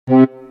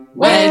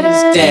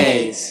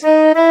Wednesdays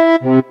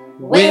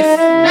with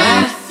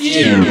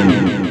Matthew.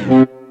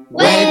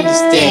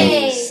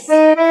 Wednesdays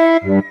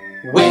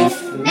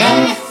with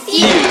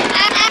Matthew.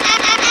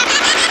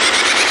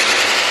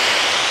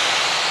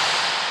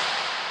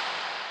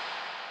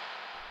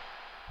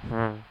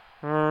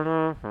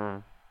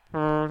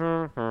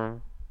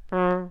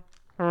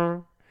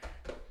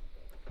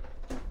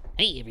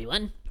 Hey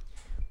everyone.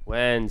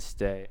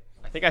 Wednesday.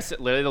 I think I said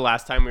literally the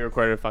last time we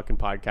recorded a fucking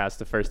podcast,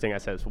 the first thing I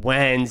said was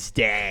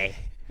Wednesday.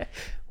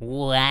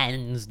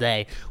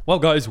 Wednesday. Well,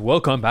 guys,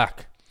 welcome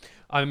back.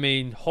 I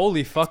mean,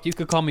 holy fuck, you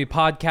could call me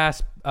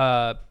podcast.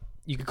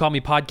 You could call me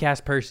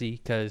Podcast Percy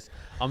because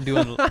I'm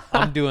doing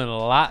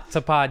lots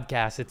of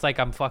podcasts. It's like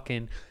I'm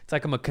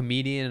a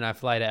comedian and I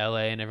fly to LA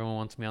and everyone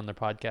wants me on their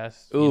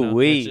podcast.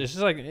 Ooh-wee. It's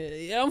just like,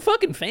 yeah, I'm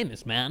fucking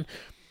famous, man.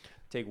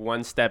 Take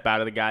one step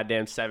out of the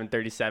goddamn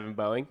 737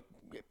 Boeing.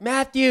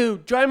 Matthew,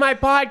 join my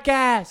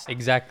podcast.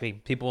 Exactly.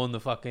 People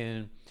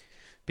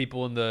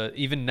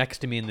even next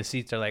to me in the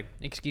seats are like,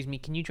 "Excuse me,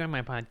 can you join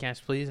my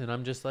podcast, please?" And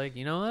I'm just like,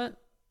 you know what?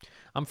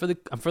 I'm for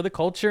the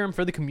culture. I'm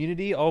for the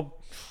community.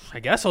 I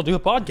guess I'll do a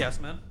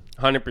podcast, man.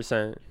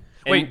 100%.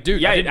 Wait,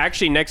 dude, Yeah,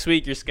 actually, next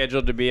week you're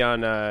scheduled to be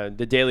on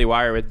the Daily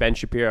Wire with Ben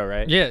Shapiro,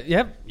 right? Yeah.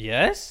 Yep.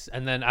 Yes.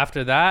 And then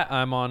after that,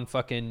 I'm on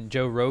fucking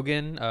Joe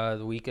Rogan.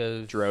 The week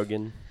of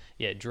Drogan.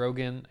 Yeah,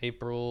 Drogan.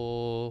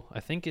 April. I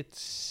think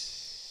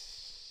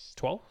it's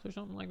 12th or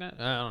something like that.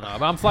 I don't know.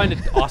 But I'm flying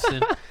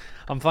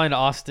to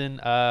Austin.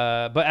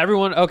 But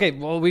everyone. Okay.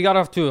 Well, we got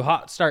off to a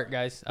hot start,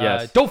 guys.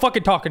 Yes. Don't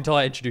fucking talk until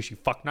I introduce you.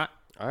 Fuck not.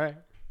 All right.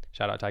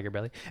 Shout out Tiger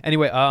Belly.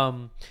 Anyway,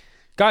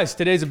 guys,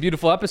 today's a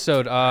beautiful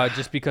episode.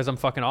 Just because I'm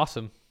fucking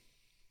awesome.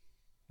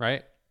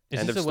 Right?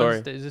 End of story.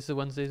 Is this a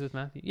Wednesdays with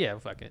Matthew? Yeah,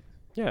 fuck it.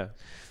 Yeah.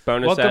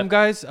 Bonus. Welcome,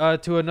 guys,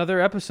 to another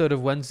episode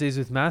of Wednesdays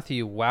with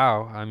Matthew.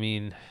 Wow. I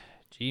mean,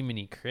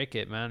 Jiminy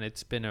Cricket, man.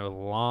 It's been a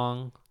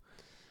long,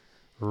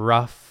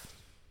 rough,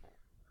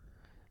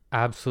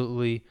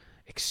 absolutely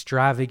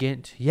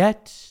extravagant,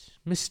 yet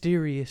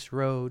mysterious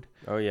road.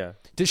 Oh, yeah.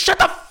 To shut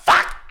the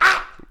fuck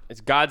up!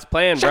 It's God's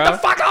plan, Shut bro. the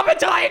fuck up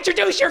until I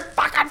introduce your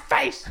fucking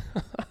face!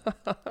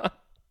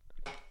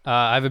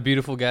 I have a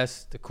beautiful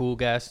guest, a cool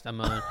guest. I'm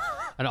an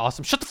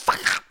awesome... Shut the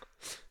fuck up!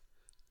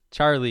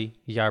 Charlie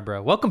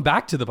Yarbrough. Welcome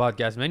back to the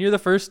podcast, man. You're the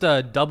first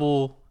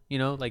double,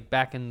 like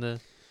back in the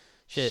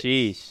shit.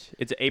 Sheesh.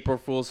 It's an April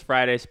Fool's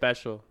Friday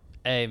special.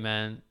 Hey,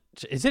 man.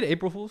 Is it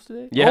April Fool's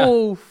today? Yeah.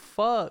 Oh,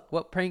 fuck.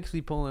 What pranks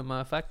we pulling,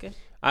 motherfucker?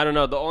 I don't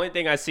know. The only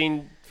thing I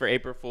seen for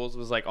April Fool's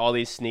was like all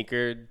these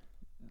sneaker.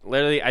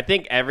 Literally, I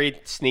think every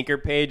sneaker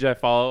page I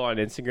follow on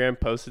Instagram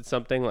posted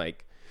something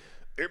like,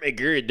 "Oh my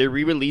god, they're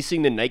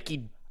re-releasing the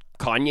Nike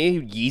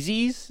Kanye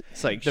Yeezys."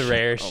 It's like The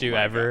rarest oh shoe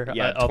my ever. God.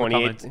 Yeah, All the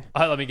 28. comments.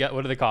 Let me get.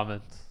 What are the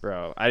comments?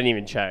 Bro, I didn't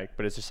even check,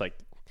 but it's just like,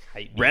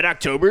 Red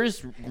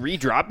October's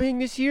re-dropping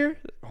this year.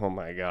 Oh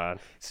my god.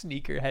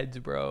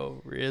 Sneakerheads,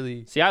 bro.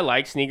 Really? See, I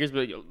like sneakers,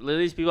 but literally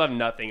these people have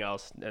nothing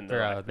else in their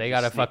Bro, life. they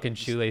got a Just fucking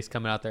shoelace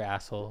coming out their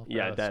asshole. Bro.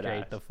 Yeah, dead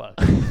straight ass. the fuck.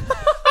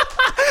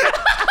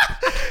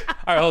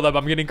 All right, hold up.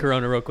 I'm getting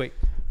Corona real quick.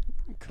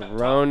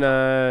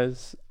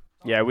 Coronas.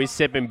 Yeah, we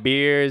sipping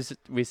beers.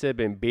 We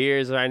sipping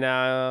beers right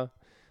now.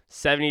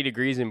 70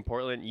 degrees in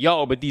Portland.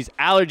 Yo, but these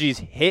allergies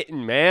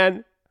hitting,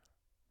 man.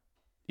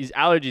 These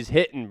allergies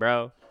hitting,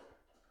 bro.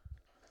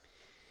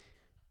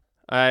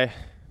 I'm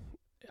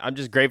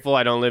just grateful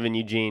I don't live in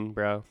Eugene,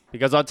 bro.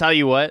 Because I'll tell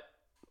you what,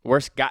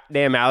 worst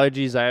goddamn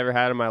allergies I ever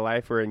had in my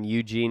life were in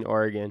Eugene,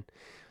 Oregon.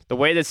 The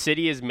way the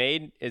city is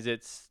made is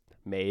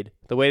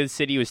the way the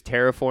city was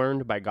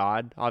terraformed by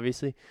God,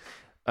 obviously,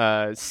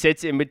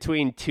 sits in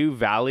between two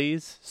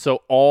valleys.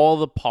 So all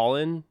the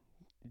pollen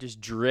just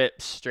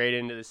drips straight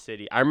into the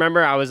city. I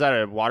remember I was at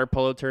a water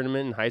polo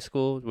tournament in high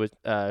school with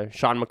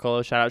Sean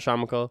McCullough. Shout out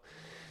Sean McCullough.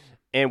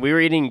 And we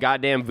were eating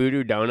goddamn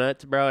voodoo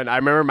donuts, bro. And I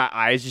remember my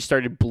eyes just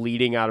started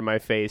bleeding out of my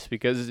face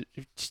because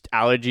just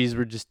allergies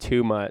were just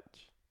too much.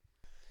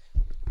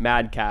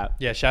 Madcap.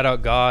 Yeah, shout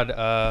out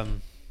God.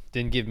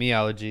 Didn't give me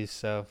allergies,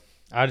 so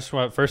I just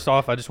want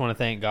to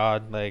thank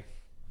God. Like,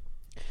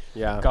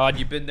 Yeah. God,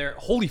 you've been there.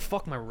 Holy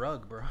fuck, my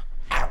rug, bro.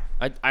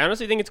 I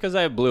honestly think it's because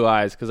I have blue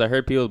eyes. Because I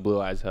heard people with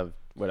blue eyes have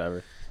whatever.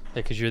 Yeah,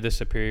 because you're the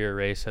superior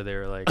race, so they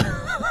were like,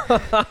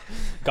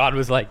 God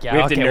was like, yeah, We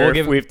have to okay,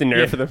 nerf- we have to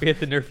nerf them. We have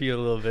to nerf you a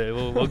little bit.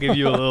 We'll give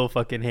you a little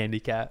fucking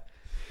handicap.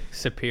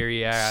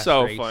 Superior ass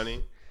So race.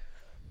 funny.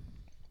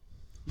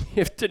 You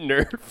have to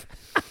nerf.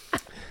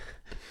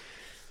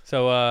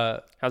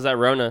 So, How's that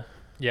Rona?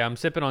 yeah, I'm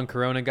sipping on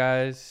Corona,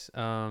 guys,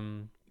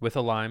 with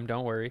a lime.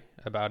 Don't worry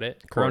about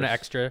it. Corona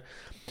Extra.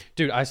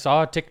 Dude, I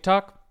saw a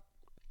TikTok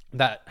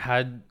that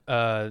had,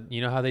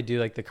 you know how they do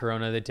like the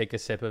Corona, they take a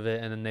sip of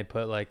it and then they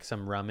put like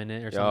some rum in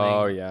it or something.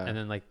 Oh, yeah. And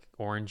then like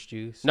orange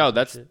juice. No, or some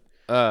that's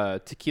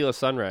shit. Tequila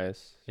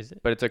Sunrise. Is it?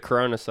 But it's a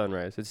Corona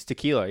Sunrise. It's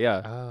tequila,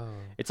 yeah. Oh.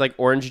 It's like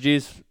orange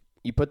juice.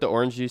 You put the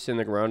orange juice in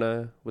the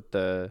Corona with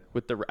the.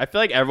 I feel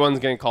like everyone's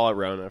gonna call it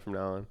Rona from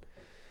now on.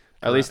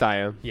 At least I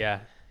am.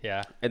 Yeah.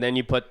 Yeah. And then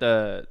you put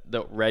the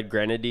red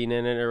grenadine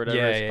in it or whatever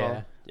Yeah, it's yeah.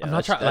 called. Yeah, I'm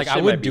not trying. that Like I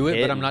shit would might be do it,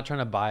 but I'm hitting. not trying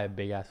to buy a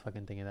big ass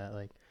fucking thing of that.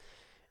 Like,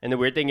 And the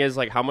weird thing is,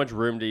 like, how much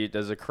room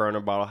does a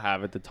Corona bottle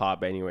have at the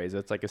top? Anyways,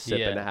 it's like a sip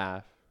and Yeah. a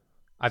half.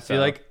 I So-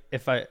 feel like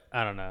if I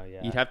don't know.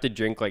 Yeah. You'd have to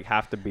drink like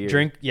half the beer.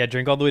 Drink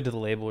all the way to the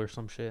label or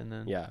some shit, and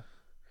then. Yeah.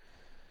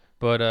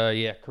 But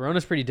yeah,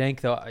 Corona's pretty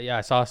dank though. Yeah,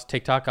 I saw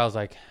TikTok. I was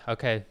like,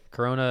 okay,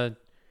 Corona.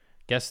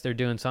 Guess they're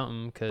doing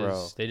something Bro.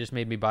 because they just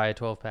made me buy a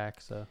 12-pack.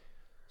 So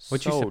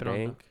what you sipping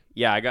on, though?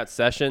 Yeah, I got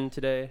Session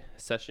today.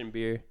 Session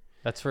beer.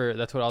 that's what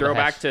all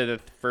Throwback the to the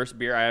first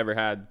beer I ever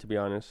had, to be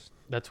honest.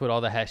 that's what all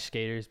the hash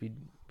skaters be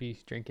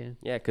drinking.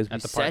 Yeah, because we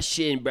At the park.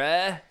 Session,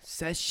 bruh.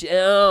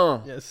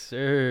 Session. Yes,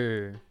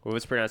 sir. What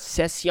was pronounced?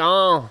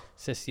 Session.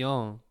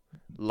 Session.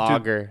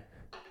 Lager.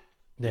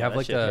 They Yeah, have that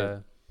like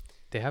shit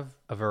they have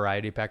a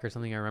variety pack or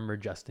something. I remember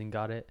Justin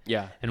got it,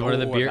 Yeah. and one of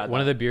the Oh, I've beer had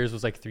one of that. the beers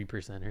was like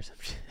 3% or some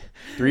shit.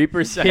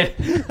 3%.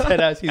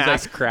 Deadass, he's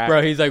Ass like, crack.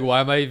 bro, he's like, why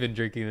am I even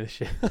drinking this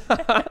shit?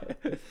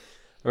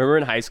 Remember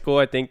in high school,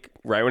 I think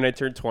right when I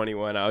turned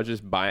 21, I was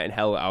just buying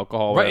hella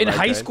alcohol. Right in whenever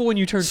I high could. school when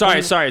you turn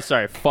Sorry.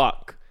 20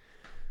 Fuck.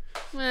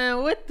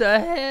 Man, what the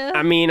hell?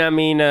 I mean,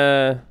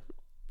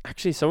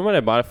 actually, someone might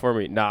have bought it for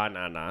me.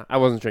 Nah. I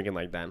wasn't drinking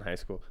like that in high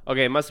school.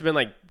 Okay, it must have been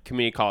like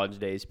community college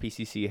days,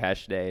 PCC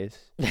hash days.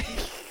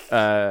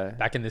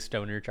 Back in the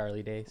stoner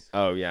Charlie days.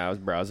 Oh yeah,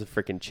 I was a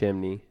freaking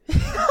chimney.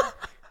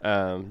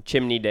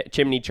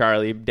 Chimney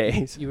Charlie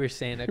days. You were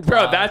Santa Claus.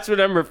 Bro, that's what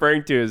I'm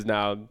referring to as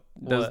now.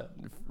 Those What?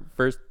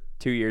 first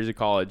 2 years of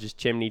college, just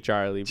Chimney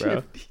Charlie,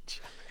 bro.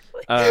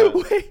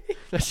 Wait.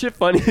 That shit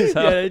funny as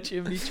hell. Yeah,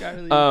 Chimney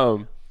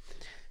Charlie.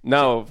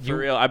 No, for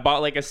real. I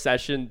bought like a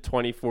Session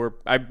 24.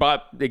 I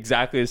bought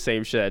exactly the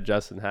same shit that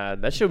Justin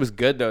had. That shit was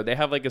good though. They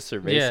have like a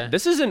survey. Yeah.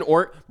 This is an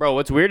bro.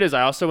 What's weird is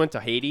I also went to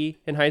Haiti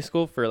in high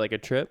school for like a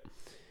trip.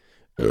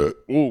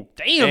 Ooh,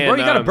 Damn, bro, you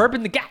got a burp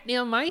in the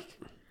goddamn mic.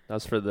 That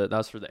was for the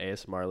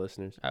ASMR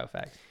listeners. Oh,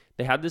 facts.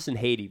 They had this in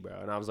Haiti, bro,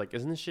 and I was like,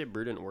 isn't this shit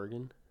brewed in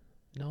Oregon?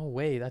 No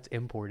way, that's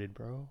imported,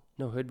 bro.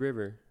 No, Hood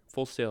River,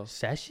 Full Sail.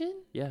 Session?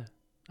 Yeah,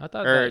 I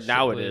thought or that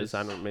now shit it was- is.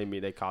 I don't. Maybe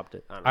they copped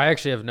it. I don't know. I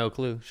actually have no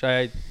clue.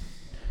 Should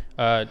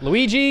I?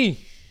 Luigi,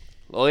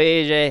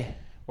 Luigi,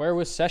 where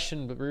was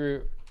Session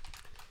brew?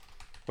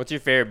 what's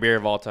your favorite beer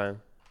of all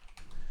time?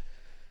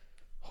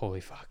 Holy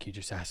fuck! You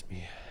just asked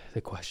me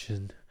the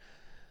question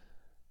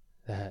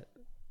that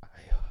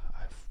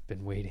I've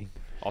been waiting.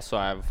 Also,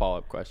 I have a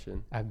follow-up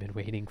question. I've been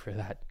waiting for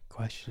that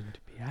question to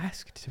be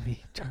asked to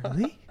me,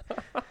 Charlie.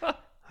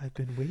 I've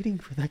been waiting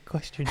for that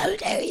question. How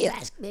dare you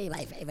ask me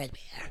my favorite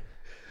beer?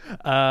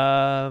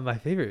 My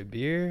favorite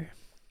beer,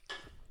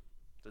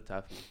 It's a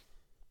tough one.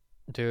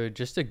 dude.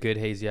 Just a good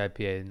hazy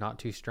IPA, not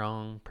too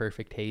strong,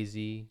 perfect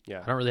hazy.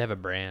 Yeah. I don't really have a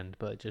brand,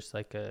 but just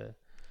like a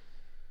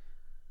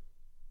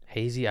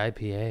hazy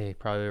IPA,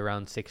 probably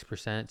around 6%,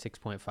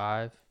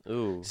 6.5.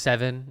 Ooh.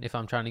 7 if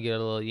I'm trying to get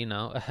a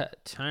little,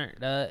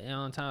 turned up,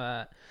 on top of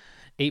that.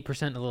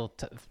 8% a little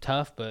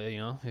tough, but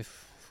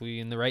if we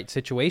in the right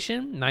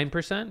situation,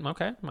 9%,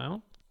 okay,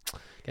 well,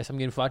 guess I'm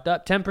getting fucked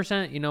up.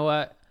 10%, you know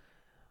what?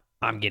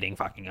 I'm getting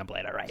fucking up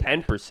later, right?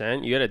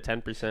 10%? You had a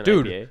 10%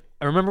 Dude, IPA?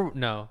 I remember.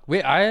 No,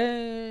 wait,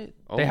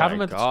 they have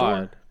them at the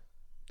store.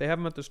 They have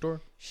them at the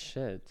store.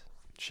 Shit.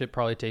 Shit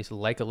probably tastes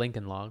like a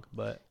Lincoln Log,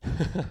 but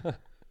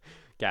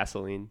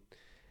Gasoline.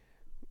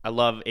 I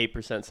love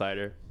 8%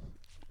 cider.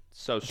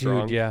 So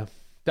strong. dude, yeah.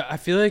 I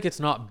feel like it's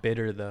not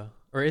bitter though,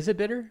 or is it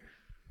bitter?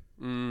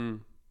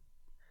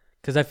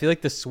 Because I feel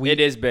like the sweet. It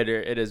is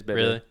bitter. It is bitter.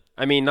 Really?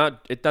 I mean,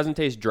 it doesn't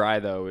taste dry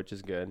though, which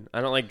is good.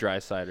 I don't like dry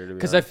cider to be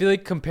Because honest. I feel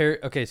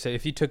like okay, so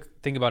if you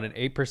think about an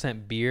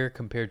 8% beer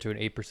compared to an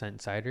 8%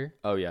 cider,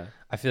 Oh yeah,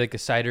 I feel like a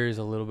cider is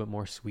a little bit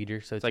more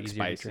sweeter, so it's like easier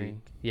spicy. to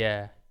drink.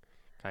 Yeah,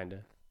 kind of.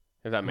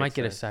 If that I makes might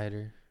get a sense.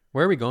 cider.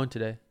 Where are we going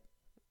today?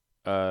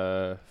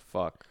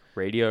 Fuck.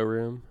 Radio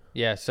room.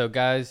 Yeah, so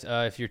guys,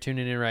 if you're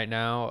tuning in right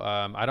now,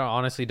 I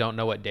honestly don't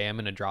know what day I'm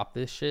gonna drop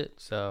this shit.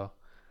 So,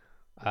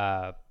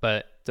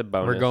 but It's a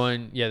bonus. we're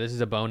going. Yeah, this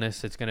is a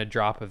bonus. It's gonna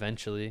drop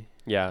eventually.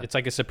 Yeah. It's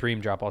like a Supreme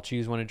drop. I'll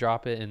choose when to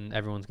drop it, and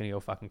everyone's gonna go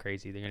fucking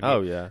crazy. They're gonna.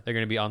 Oh yeah. They're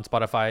gonna be on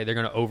Spotify. They're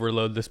gonna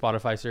overload the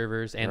Spotify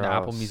servers and the Oh,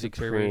 Apple Music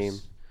Supreme.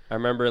 servers. I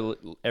remember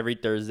every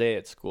Thursday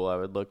at school, I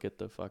would look at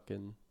the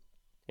fucking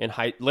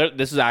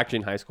this is actually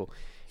in high school.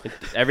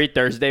 Every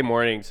Thursday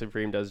morning,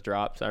 Supreme does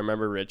drops. I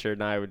remember Richard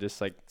and I would just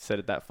like sit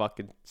at that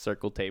fucking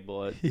circle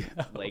table at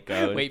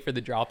Lakewood. Wait for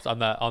the drops on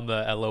the LO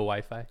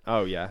Wi-Fi.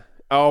 Oh yeah.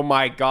 Oh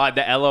my god,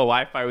 the LO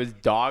Wi-Fi was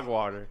dog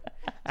water.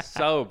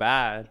 So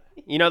bad.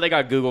 You know they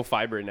got Google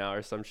Fiber now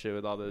or some shit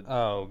with all the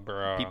Oh,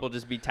 bro. people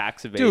just be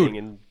tax Dude. evading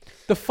and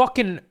The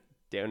fucking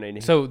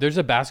donating. so there's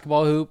a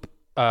basketball hoop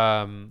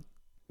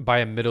by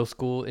a middle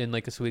school in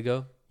Lake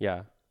Oswego,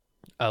 yeah.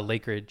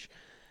 Lake Ridge.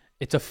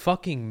 It's a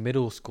fucking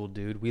middle school,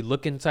 dude. We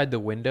look inside the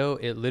window.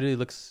 It literally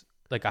looks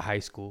like a high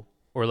school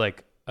or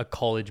like a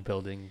college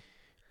building.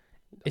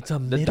 It's a The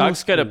middle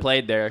Ducks could have school.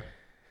 played there.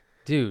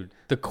 Dude,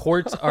 the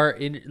courts are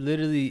in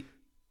literally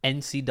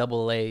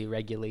NCAA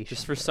regulations.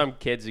 Just for some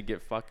kids to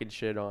get fucking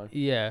shit on.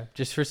 Yeah,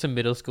 just for some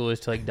middle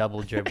schoolers to like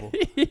double dribble.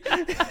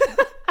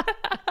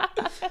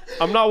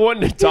 I'm not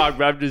wanting to talk,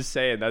 but I'm just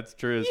saying that's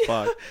true as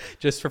fuck.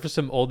 Just for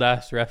some old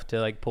ass ref to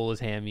like pull his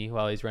hammy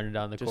while he's running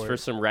down the Just court. for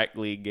some rec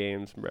league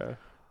games, bro.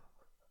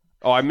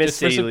 Oh, I miss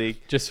City League.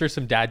 Just for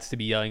some dads to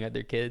be yelling at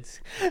their kids.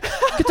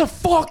 Get the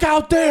fuck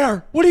out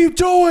there! What are you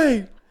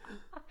doing?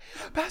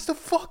 Pass the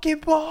fucking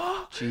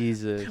ball.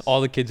 Jesus.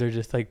 All the kids are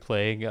just like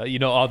playing.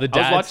 All the I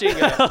dads. was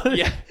watching.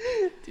 Yeah,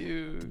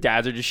 Dude.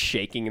 dads are just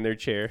shaking in their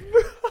chair.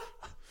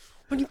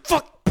 When you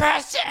fuck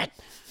pass it.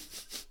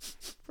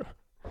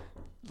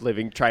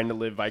 Trying to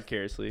live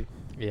vicariously.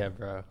 Yeah,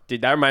 bro.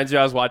 Dude, that reminds me.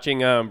 I was watching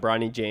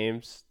Bronny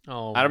James.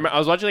 Oh, I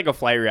was watching like a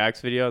Flight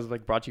Reacts video. I was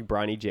like watching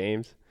Bronny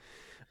James.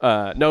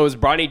 No, it was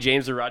Bronny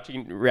James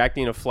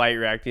reacting to Flight,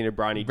 reacting to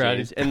Bronny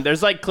James. And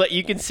there's like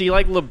you can see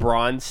like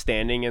LeBron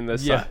standing in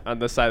the on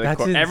the side of the That's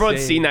court. insane.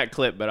 Everyone's seen that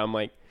clip, but I'm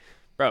like,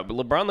 bro, but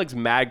LeBron looks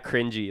mad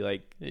cringy,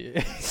 like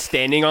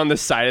standing on the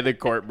side of the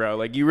court, bro.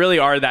 Like you really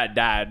are that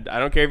dad. I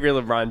don't care if you're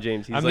LeBron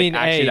James. He's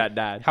actually that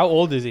dad. How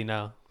old is he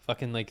now?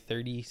 Fucking like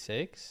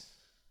 36?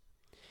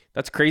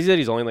 That's crazy that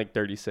he's only like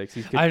 36.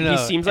 I know. He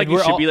seems like And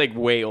he should all- be like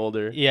way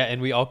older. Yeah,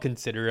 and we all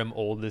consider him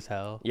old as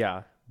hell.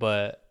 Yeah.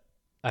 But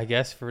I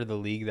guess for the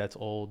league, that's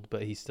old,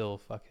 but he's still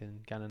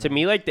fucking kind of. To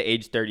me, like the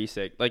age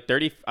 36, like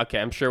 30. Okay,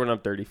 I'm sure when I'm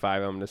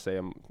 35, I'm gonna say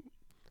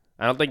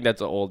I don't think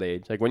that's an old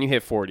age. Like when you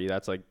hit 40,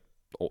 that's like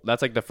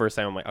the first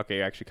time I'm like, okay,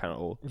 you're actually kind of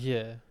old.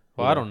 Yeah.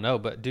 Well, Yeah. I don't know,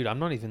 but dude, I'm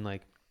not even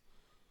like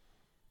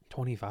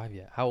 25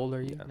 yet. How old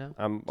are you now?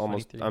 I'm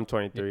almost. 23? I'm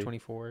 23. You're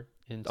 24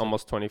 in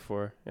Almost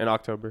 24 in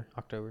October.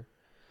 October.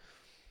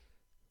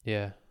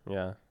 Yeah,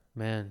 Yeah.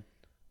 man.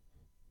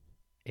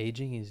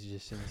 Aging is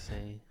just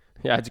insane.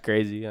 Yeah, it's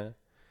crazy. Yeah.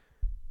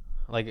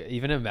 Like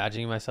even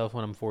imagining myself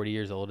when I'm 40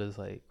 years old is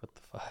like, what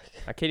the fuck?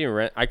 I can't even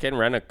rent. I can't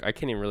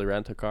even really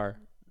rent a car.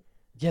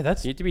 Yeah,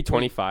 that's You need to be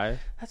 25.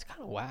 that's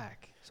kind of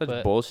whack. Such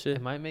but bullshit.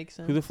 It might make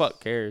sense. Who the fuck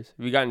cares?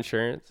 If you got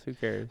insurance, who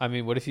cares? I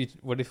mean, what if you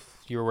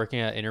were working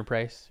at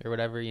Enterprise or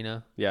whatever, you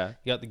know? Yeah.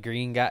 You got the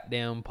green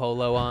goddamn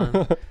polo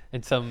on,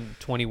 and some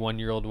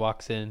 21-year-old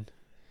walks in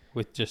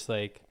with just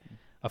like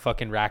a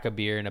fucking rack of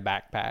beer and a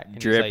backpack. And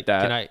he's Drip like,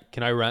 that.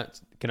 Can I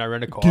rent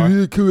a car?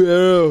 the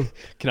Camaro.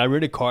 Can I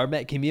rent a car,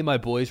 Matt? Can me and my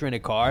boys rent a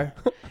car?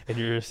 And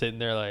you're just sitting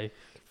there like,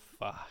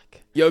 fuck.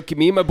 Yo, can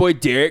me and my boy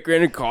Derek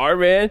rent a car,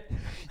 man?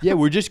 Yeah,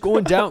 we're just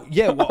going down.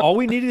 Yeah, well, all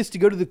we needed is to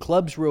go to the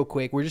clubs real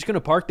quick. We're just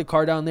gonna park the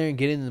car down there and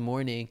get in the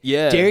morning.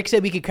 Yeah. Derek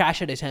said we could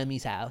crash at his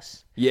homie's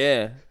house.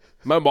 Yeah.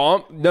 My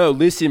mom. No,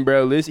 listen,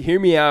 bro. Listen, hear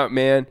me out,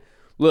 man.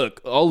 Look,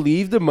 I'll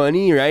leave the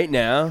money right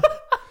now,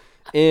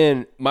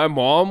 and my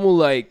mom will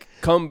like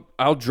come.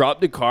 I'll drop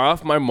the car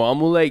off. My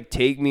mom will like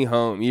take me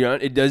home. You know,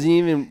 it doesn't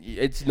even.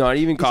 It's not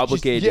even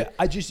complicated.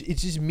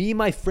 It's just me and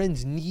my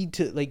friends need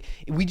to like.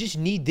 We just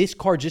need this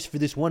car just for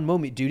this one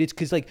moment, dude. It's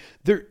because like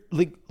they're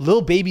like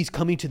little babies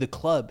coming to the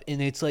club,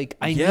 and it's like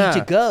I Yeah. need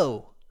to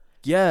go.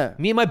 Yeah.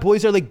 Me and my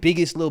boys are like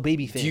biggest little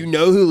baby fans. Do you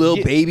know who Lil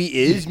Yeah. Baby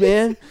is,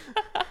 man?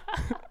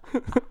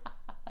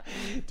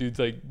 Dude's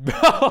like,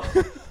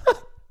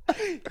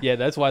 yeah,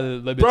 that's why the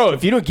limits. Bro,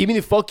 if you don't give me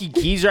the fucking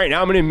keys right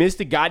now, I'm gonna miss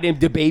the goddamn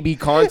DaBaby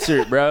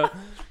concert, bro.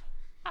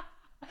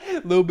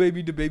 little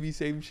baby to baby,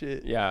 same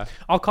shit. Yeah.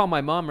 I'll call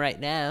my mom right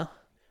now.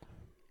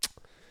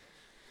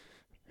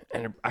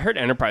 And I heard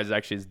Enterprise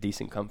actually is a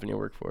decent company to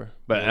work for,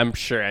 but I'm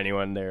sure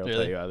anyone there will tell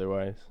Really? you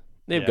otherwise.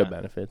 They have Yeah. good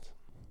benefits.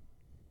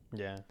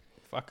 Yeah,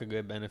 fuck a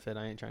good benefit.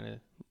 I ain't trying to.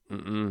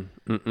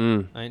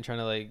 I I ain't trying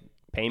to like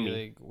Pay be me.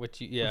 Like, what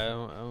you? Yeah,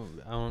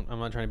 I'm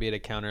not trying to be at a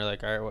counter.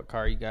 Like, all right, what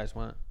car you guys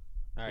want?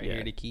 All right, Yeah.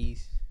 here are the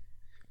keys.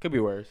 Could be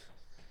worse.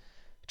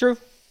 True.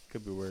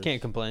 Could be worse.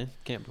 Can't complain.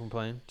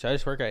 Should I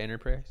just work at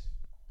Enterprise?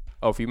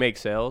 Oh, if you make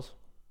sales,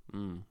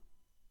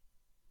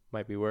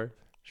 might be worse.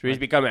 Should we just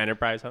become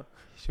Enterprise, huh?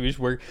 Should we just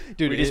work,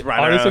 dude? We just run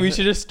honestly, around. we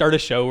should just start a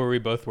show where we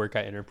both work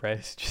at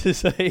Enterprise.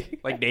 Just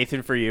Like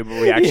Nathan for you, but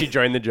we actually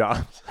joined the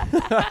jobs.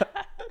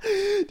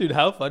 dude,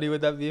 how funny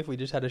would that be if we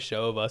just had a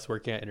show of us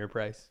working at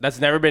Enterprise? That's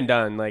never been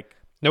done. Like,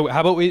 No, how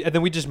about we? And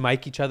then we just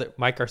mic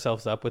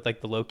ourselves up with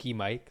like the low key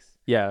mics,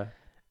 yeah.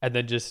 and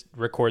then just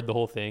record the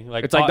whole thing.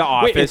 Like It's like The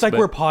Wait, it's Office, like but-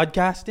 we're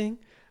podcasting,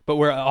 but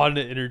we're on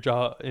an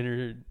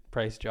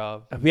Enterprise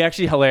job. It'd be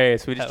actually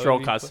hilarious. We just That troll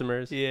would be fun.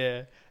 customers.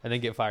 Yeah, and then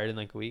get fired in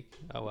like a week.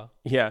 Oh well.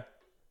 Yeah.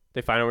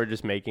 They find out we're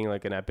just making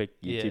like an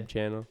epic YouTube Yeah.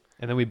 channel.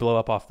 And then we blow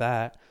up off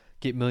that,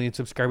 get million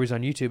subscribers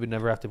on YouTube, and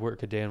never have to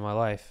work a day in my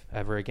life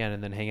ever again,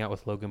 and then hang out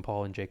with Logan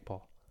Paul and Jake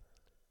Paul.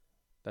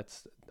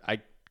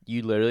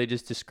 You literally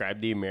just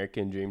described the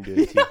American dream,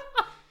 dude.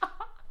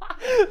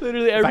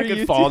 Literally If I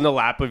could fall in the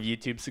lap of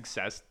YouTube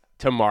success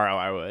tomorrow,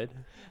 I would.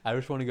 I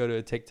just want to go to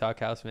a TikTok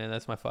house, man.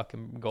 That's my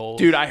fucking goal.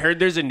 Dude, I heard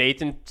there's a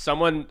Nathan.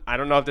 Someone, I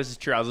don't know if this is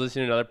true. I was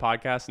listening to another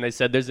podcast, and they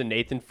said there's a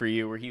Nathan for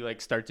you where he like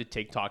starts a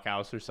TikTok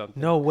house or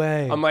something. No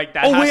way. I'm like,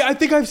 that. Oh, has- wait, I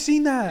think I've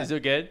seen that. is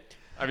it good?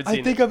 I haven't seen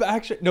I think it. I've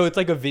actually. No, it's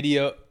like a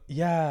video.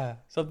 Yeah,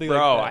 something Bro,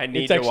 like that. I need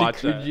it's to actually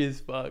watch that. cringy as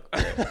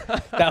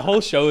fuck. That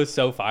whole show is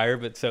so fire,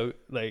 but so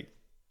like,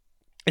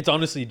 it's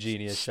honestly a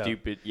genius show.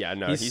 Stupid. Yeah,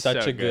 no, he's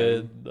such so a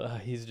good.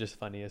 He's just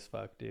funny as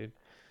fuck, dude.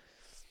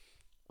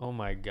 Oh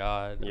my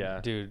god. Yeah.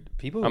 dude.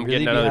 People I'm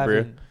really getting be another brew.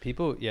 having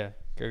people. Yeah,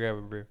 go grab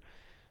a brew.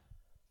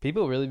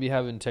 People really be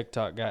having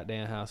TikTok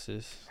goddamn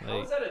houses. How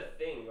Like is that a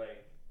thing?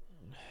 Like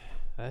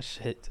that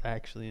shit's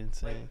actually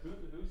insane. who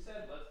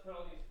said let's put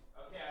all these?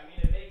 Okay, I mean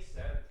it makes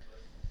sense.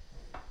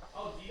 But...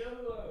 Oh, do you know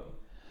who?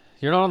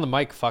 You're not on the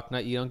mic,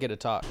 fucknut. You don't get to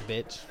talk,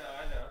 bitch. No,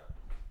 I know.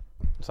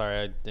 Sorry,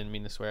 I didn't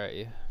mean to swear at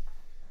you.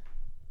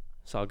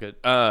 It's all good.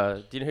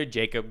 Do you know who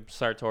Jacob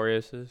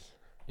Sartorius is?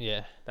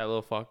 Yeah. That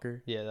little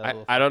fucker. Yeah, that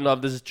little I don't know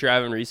if this is true. I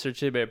haven't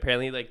researched it, but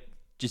apparently like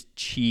just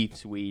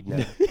chiefs weed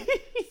now.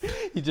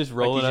 He's just Like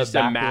rolling he's up just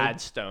a mad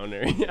backwards.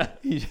 stoner. Yeah.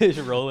 He's just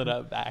rolling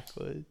up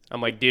backwards.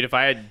 I'm like, dude, if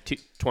I had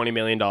 $20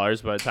 million by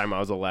the time I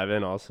was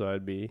 11, also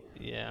I'd be.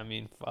 Yeah, I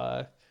mean,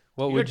 fuck.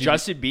 What You know would you?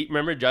 Justin Bieber?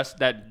 Remember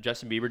that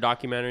Justin Bieber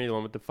documentary, the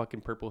one with the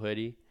fucking purple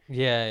hoodie?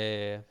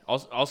 Yeah.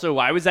 Also,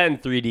 why was that in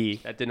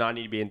 3D? That did not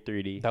need to be in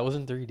 3D. That was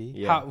in 3D.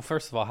 Yeah. How,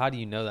 first of all, how do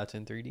you know that's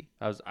in 3D?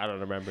 I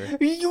don't remember.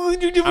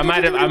 I I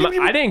might have.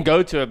 I didn't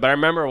go to it, but I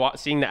remember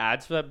seeing the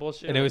ads for that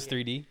bullshit. And it was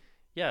 3D.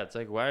 Yeah, it's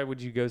like, why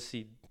would you go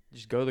see?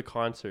 Just go to the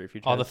concert if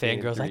you're All trying the to see it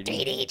in fangirls like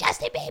 3D. 3D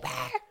Justin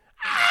Bieber.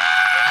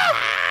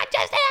 Ah,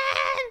 Justin.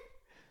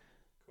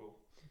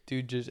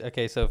 Dude, just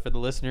okay. So for the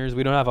listeners,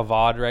 we don't have a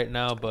VOD right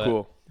now, but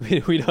Cool.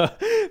 we don't.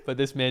 But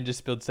this man just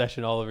spilled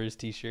session all over his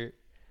t-shirt.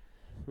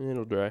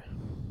 It'll dry.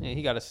 Yeah,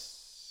 he got a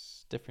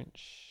different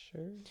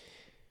shirt.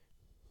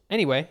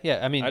 Anyway, yeah.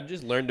 I mean, I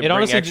just learned to It bring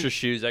honestly extra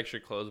shoes, extra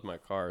clothes in my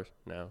car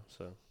now.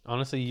 So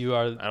honestly, you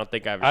are I don't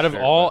think I have. A out of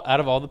shirt, all but- out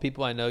of all the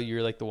people I know,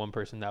 you're like the one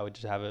person that would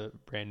just have a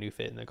brand new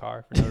fit in the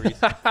car for no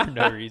reason. For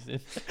no reason.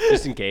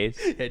 just in case.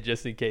 Yeah,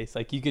 just in case.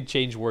 Like you could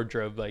change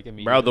wardrobe like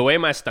immediately. Bro, the way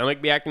my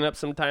stomach be acting up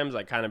sometimes,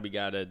 I kind of be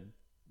gotta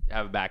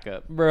have a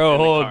backup. Bro, in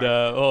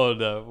the hold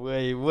car. up.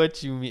 Wait,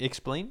 what you mean?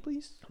 Explain,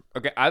 please.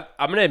 Okay, I'm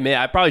gonna admit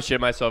I probably shit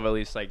myself at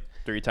least like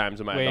 3 times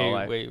in my adult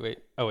life. Wait.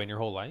 Oh, in your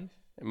whole life?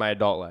 In my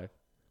adult life,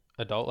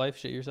 Adult life,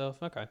 shit yourself?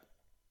 Okay.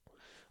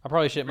 I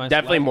probably shit myself.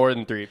 definitely more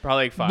than 3,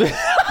 probably like 5.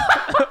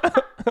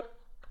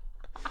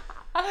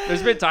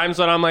 There's been times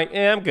when I'm like,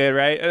 I'm good,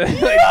 right?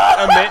 And like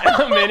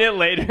a minute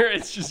later,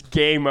 it's just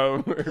game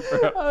over,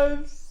 bro.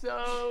 I'm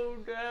so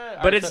dead.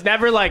 But it's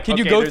never like. Can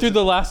you okay, go there's- through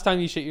the last time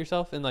you shit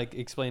yourself and like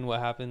explain what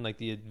happened, like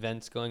the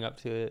events going up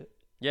to it?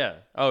 Yeah.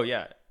 Oh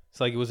yeah.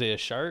 So like, was it a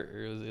shart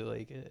or was it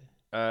like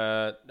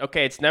a...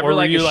 Okay, it's never Or were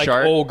like you a like,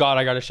 shark. oh god,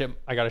 I gotta shit,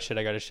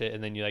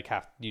 and then you like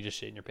you just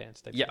shit in your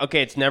pants? Type Yeah, shit?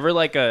 okay, it's never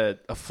like a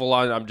full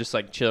on I'm just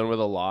like chilling with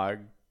a log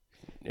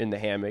in the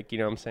hammock, you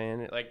know what I'm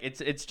saying? Like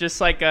it's just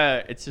like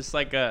a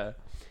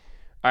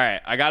all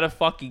right, I gotta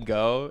fucking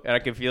go and I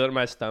can feel it in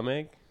my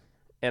stomach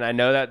and I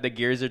know that the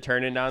gears are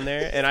turning down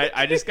there and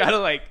I just gotta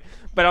like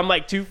but I'm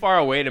like too far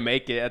away to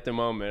make it at the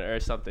moment or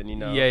something, you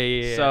know?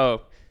 Yeah.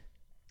 So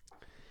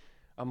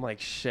I'm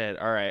like, shit,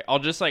 all right. I'll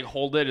just like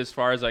hold it as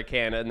far as I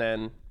can and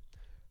then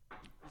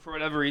for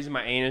whatever reason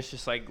my anus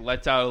just like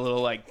lets out a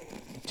little like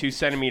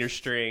 2-centimeter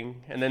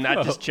string and then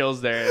that just chills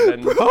there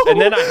and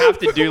then I have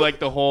to do like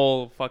the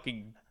whole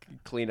fucking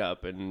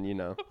cleanup and you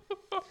know.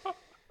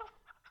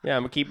 Yeah,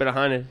 I'm gonna keep it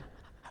 100.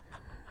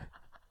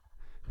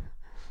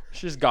 It's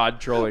just God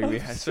trolling me.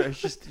 I swear,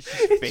 it's just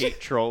fate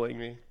trolling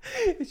me.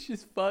 It's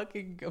just fuck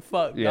Yeah.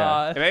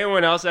 god. If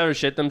anyone else ever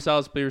shit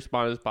themselves, please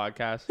respond to this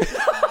podcast.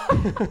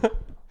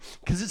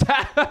 Because it's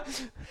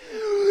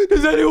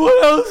Does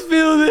anyone else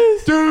feel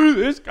this? dude,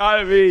 it's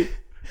gotta be.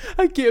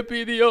 I can't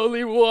be the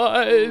only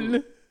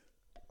one.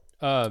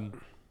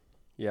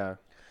 Yeah.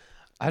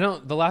 I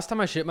don't. The last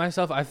time I shit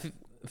myself, I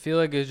feel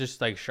like it's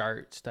just like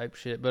sharts type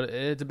shit. But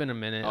it's been a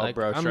minute. Oh, like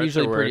bro, I'm sharts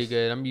usually are pretty worse.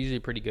 good. I'm usually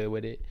pretty good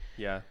with it.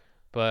 Yeah.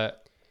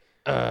 But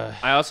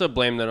I also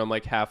blame that I'm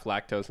like half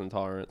lactose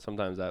intolerant.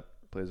 Sometimes that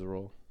plays a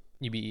role.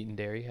 you be eating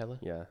dairy, hella?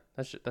 Yeah.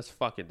 That's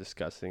fucking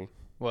disgusting.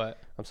 What?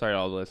 I'm sorry to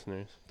all the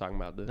listeners talking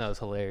about this. That was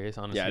hilarious.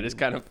 Honestly. Yeah, it is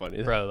kind of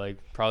funny. Bro, like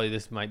probably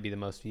this might be the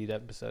most viewed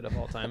episode of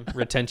all time.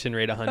 Retention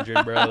rate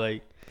 100, bro.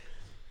 Like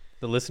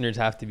the listeners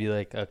have to be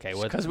like, okay,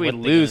 what? Because we what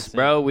they lose, gonna say?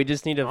 bro. We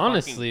just need to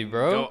Honestly, fucking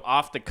bro. go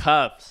off the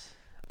cuffs.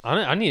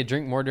 I need to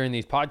drink more during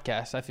these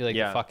podcasts. I feel like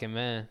Yeah. a fucking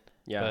man.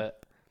 Yeah.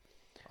 But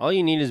All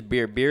you need is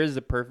beer. Beer is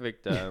the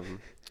perfect.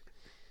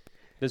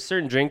 There's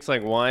certain drinks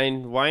like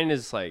wine. Wine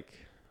is like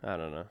I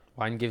don't know.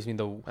 wine gives me I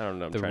don't know. What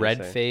I'm the trying to red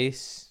say.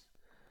 face.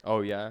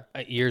 Oh yeah.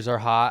 Ears are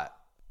hot.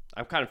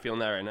 I'm kind of feeling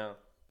that right now.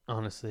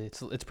 Honestly,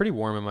 it's pretty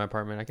warm in my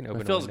apartment. I can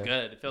open It feels a window.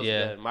 good. It feels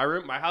Yeah. good.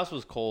 My house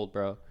was cold,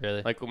 bro.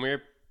 Really? Like when we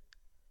were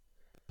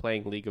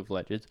playing League of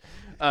Legends.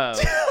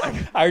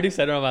 I I already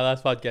said it on my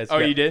last podcast. oh,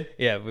 Yeah. you did?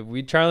 Yeah,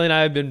 we Charlie and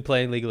I have been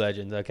playing League of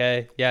Legends,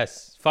 okay?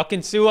 Yes.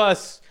 Fucking sue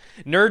us.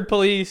 Nerd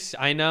police.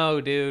 I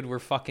know, dude. We're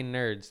fucking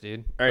nerds,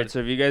 dude. All right. So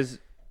if you guys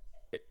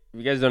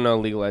don't know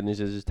League of Legends,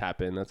 just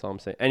tap in. That's all I'm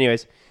saying.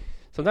 Anyways,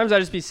 sometimes I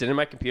just be sitting at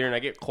my computer and I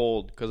get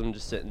cold because I'm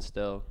just sitting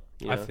still.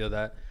 You know? I feel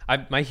that.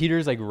 My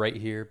heater's like right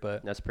here,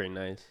 but That's pretty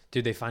nice.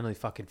 dude, they finally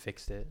fucking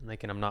fixed it.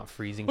 Like, and I'm not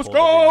freezing. Let's cold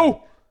every go!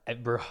 night.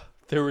 And, bro,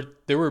 there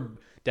were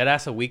dead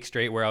ass a week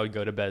straight where I would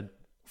go to bed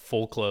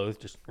full clothes,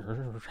 just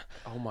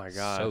Oh my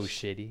gosh. so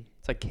shitty.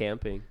 It's like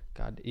camping,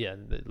 God, yeah,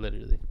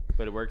 literally,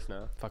 but it works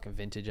now. fucking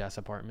vintage ass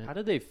apartment. How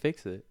did they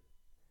fix it?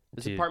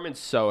 This Dude. apartment's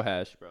so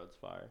hash, bro. It's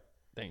fire.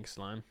 Thanks,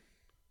 slime.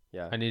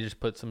 Yeah. I need to just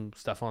put some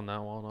stuff on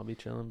that wall and I'll be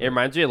chilling. It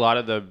reminds me a lot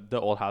of the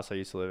old house I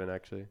used to live in,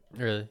 actually.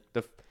 Really?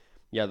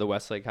 The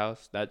Westlake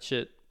house. That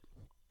shit.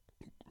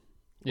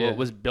 Yeah. Well, it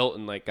was built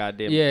in like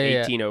goddamn Yeah.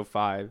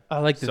 1805. I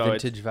like the So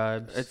vintage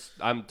vibes.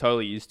 I'm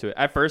totally used to it.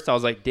 At first, I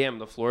was like, "Damn,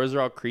 the floors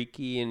are all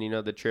creaky and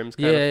the trim's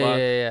kind of yeah, fucked."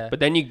 yeah. But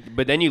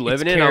then you live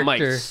It's in it, and I'm like,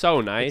 character. so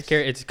nice.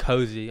 It's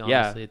cozy.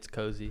 Honestly, it's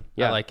cozy.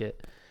 Yeah. I like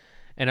it,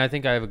 and I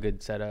think I have a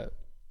good setup.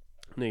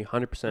 No, you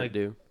 100% Like,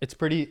 do.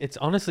 It's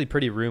honestly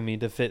pretty roomy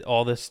to fit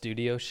all the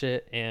studio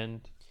shit and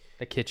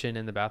the kitchen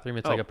and the bathroom.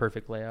 It's like Oh. a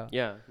perfect layout.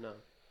 Yeah, no.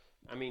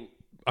 I mean,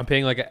 I'm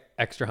paying like an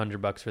extra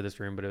 $100 for this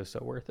room, but it was so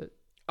worth it.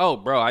 oh,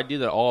 bro, I do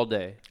that all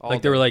day.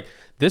 They were like,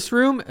 this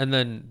room, and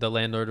then the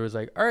landlord was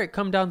like, all right,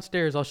 come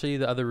downstairs. I'll show you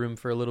the other room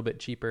for a little bit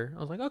cheaper. I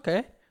was like,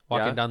 okay.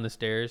 Walking Yeah. down the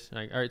stairs.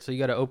 Like, all right, so you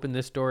got to open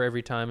this door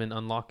every time and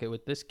unlock it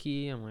with this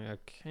key. I'm like,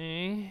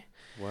 okay.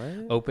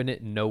 what? Open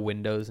it, no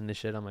windows and the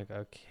shit. I'm like,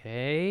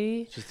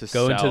 okay. Just a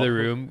Go into cell. the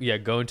room. Yeah,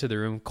 go into the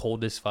room,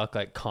 cold as fuck,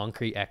 like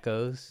concrete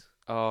echoes.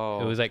 Oh,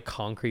 It was like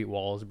concrete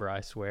walls, bro.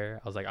 I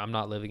swear. I was like, I'm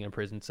not living in a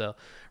prison cell.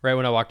 Right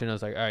when I walked in, I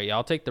was like, all right, yeah,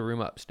 I'll take the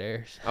room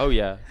upstairs. oh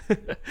yeah.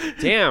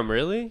 Damn,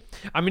 really?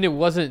 I mean, it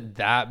wasn't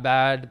that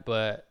bad,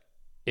 but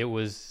it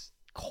was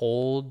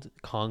cold,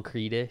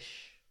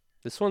 concrete-ish.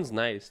 This one's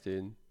nice,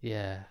 dude.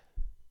 Yeah.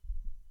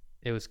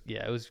 It was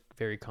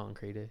very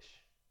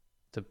concrete-ish.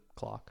 It's a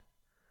clock.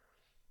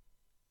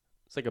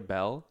 It's like a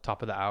bell.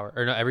 Top of the hour.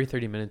 Or no, every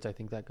 30 minutes, I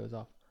think that goes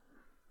off.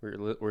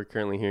 We're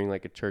currently hearing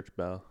like a church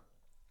bell.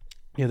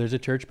 Yeah, there's a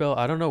church bell.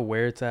 I don't know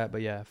where it's at,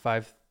 but yeah,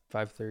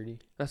 5:30.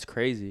 That's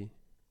crazy.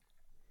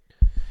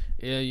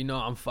 Yeah,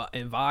 I'm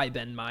fucking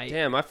vibing, mate.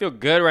 Damn, I feel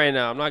good right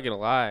now. I'm not gonna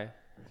lie.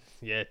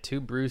 Yeah, 2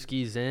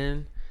 brewskis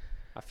in.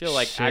 I feel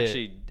like Shit.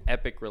 actually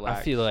epic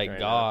relaxed. I feel like right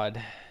now.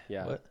 God.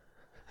 Yeah. What?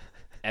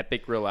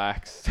 Epic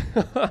relaxed.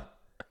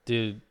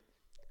 Dude,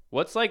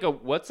 What's like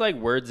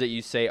words that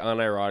you say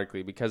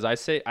unironically? Because I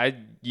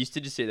used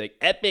to just say like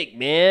epic,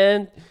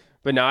 man,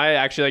 but now I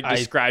actually like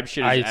describe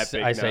shit as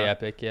epic. I say now.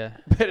 epic, yeah.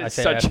 But I it's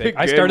say such a epic.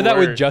 I good started that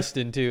with word.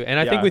 Justin too, and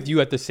I think Yeah. with you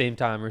at the same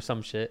time or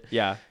some shit.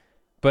 Yeah,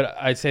 But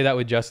I say that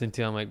with Justin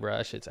too. I'm like, bro,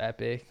 that shit's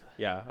epic.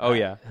 yeah. Oh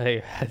yeah.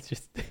 Hey, that's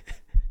just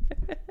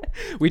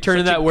we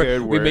turning Such a that word.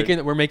 good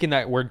word. We're making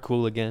that word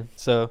cool again.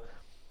 So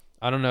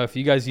I don't know if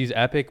you guys use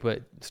epic,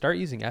 but start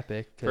using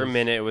epic. For a 'cause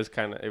minute, it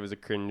was a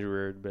cringe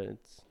word, but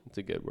it's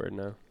a good word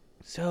now.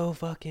 so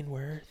fucking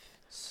worth.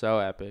 So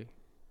epic.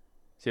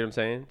 See what I'm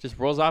saying? Just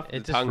rolls off It the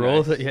just tongue.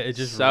 rolls. nice. Yeah, it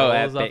just So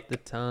rolls epic. off the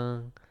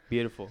tongue.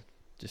 Beautiful.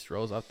 Just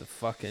rolls off the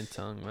fucking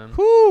tongue, man.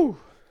 Whoo.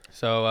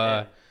 So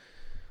Yeah.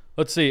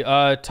 let's see.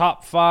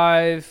 Top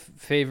 5 Yeah,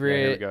 favorite.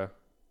 here we go.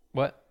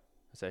 What?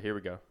 I said, here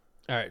we go.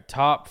 All right,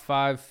 top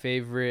 5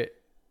 favorite.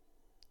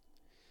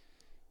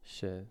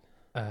 Shit.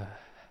 Uh,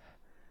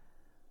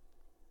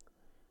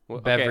 Well,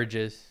 okay.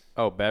 beverages.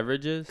 Oh,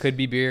 beverages. Could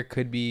be beer,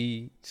 could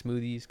be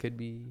smoothies, could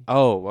be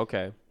Oh,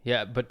 okay.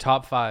 yeah, but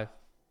top 5.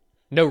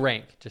 No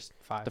rank, just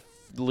 5.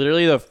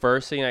 Literally, the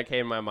first thing that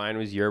came to my mind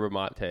was yerba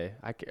mate.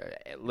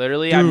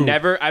 Literally, Dude.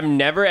 I've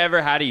never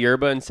ever had a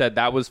yerba and said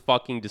that was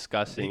fucking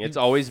disgusting. It's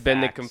always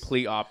been the Facts.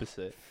 complete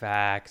opposite.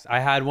 Facts. I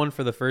had one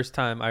for the first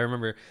time. I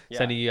remember Yeah.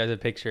 sending you guys a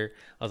picture.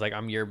 I was like,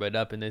 I'm yerba'd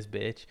up in this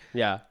bitch.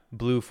 Yeah.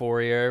 Blue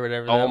Fourier or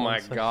whatever. Oh that my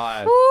one's.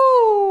 god.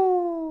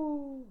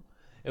 Woo!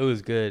 It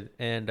was good.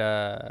 And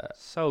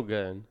So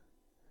good.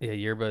 yeah,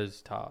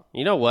 yerba's top.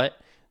 You know what?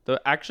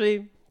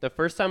 The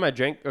first time I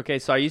drank. Okay,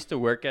 so I used to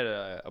work at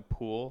a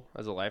pool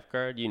as a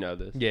lifeguard. You know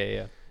this. Yeah,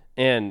 yeah.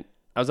 And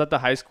I was at the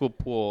high school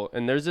pool,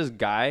 and there's this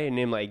guy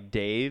named like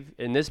Dave,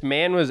 and this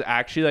man was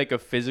actually like a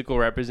physical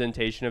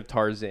representation of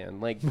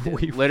Tarzan. Like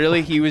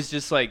literally, he was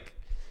just like,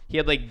 he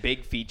had like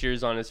big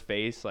features on his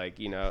face, like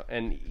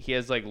and he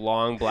has like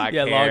long black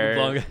Yeah, hair,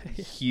 long-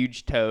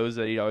 huge toes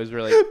that he'd always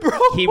wear. Like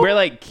he'd wear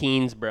like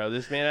Keens, bro.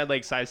 This man had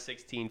like size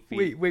 16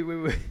 feet, Wait.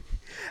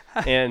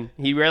 and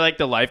he wear like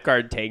the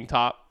lifeguard tank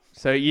top.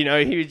 So he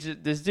was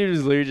just, this dude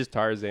was literally just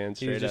Tarzan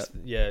He was straight up.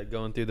 just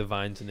going through the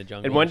vines in the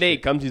jungle. And one day he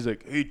shit. comes, he's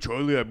like, "Hey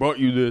Charlie, I brought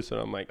you this,"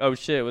 and I'm like, "Oh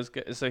shit, what's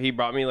good?" So he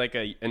brought me like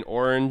an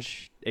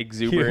orange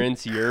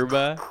exuberance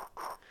yerba,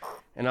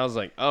 and I was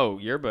like, "Oh,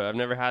 yerba, I've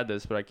never had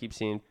this, but I keep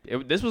seeing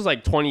it." This was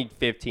like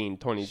 2015,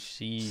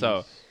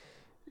 Jeez.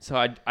 So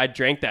I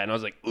drank that and I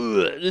was like,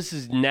 "Ugh, this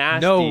is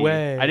nasty." No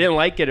way. I didn't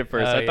like it at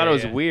first. Oh, I thought yeah, it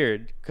was yeah.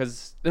 weird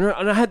because and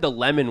I had the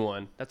lemon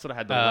one. That's what I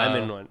had, the Oh.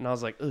 lemon one, and I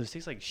was like, "Oh, this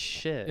tastes like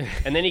shit."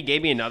 And then he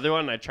gave me another one,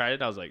 and I tried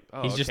it. I was like,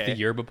 "Oh, He's just the okay."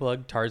 yerba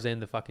plug. Tarzan,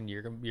 the fucking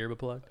yerba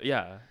plug.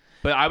 Yeah,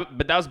 but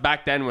that was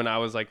back then when I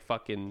was like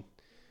fucking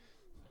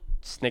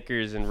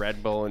Snickers and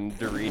Red Bull and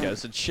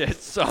Doritos and shit.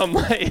 So I'm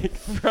like,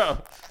 bro,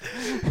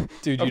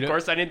 Dude, of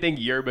course I didn't think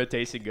yerba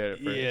tasted good at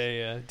first.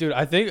 Yeah. Dude,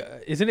 I think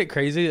isn't it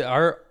crazy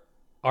our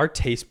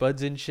taste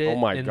buds and shit Oh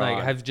my and God.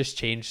 like have just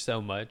changed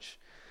so much.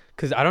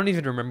 Cuz I don't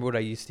even remember what I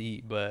used to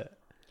eat, but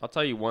I'll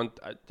tell you one.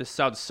 This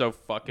sounds so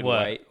fucking what?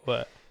 white.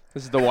 What?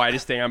 This is the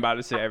whitest thing I'm about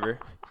to say ever.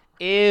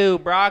 Ew,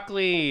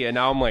 broccoli. And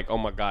now I'm like, oh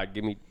my god,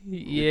 give me. that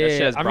shit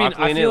Yeah. has I mean,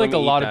 broccoli I in it, feel let like me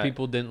a eat lot of that.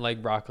 people didn't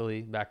like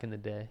broccoli back in the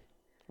day.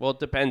 Well, it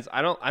depends.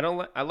 I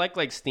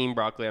like steamed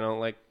broccoli. I don't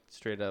like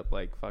straight up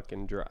like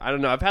fucking dry. I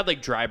don't know. I've had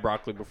like dry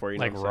broccoli before. You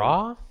know Like what I'm saying?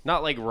 raw?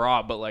 Not like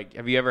raw, but like,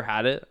 have you ever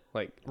had it?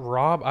 Like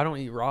Raw? I don't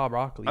eat raw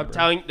broccoli. I'm bro.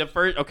 telling the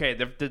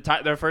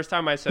first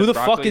time I said Who the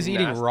fuck broccoli's is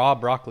eating nasty- raw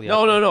broccoli?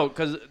 No,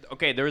 because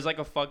there was like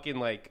a fucking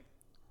like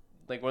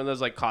one of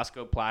those like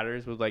Costco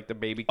platters with like the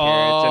baby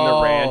carrots and the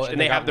Oh, ranch, and and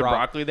they they have got the raw-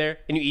 broccoli there,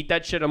 and you eat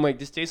that shit. I'm like,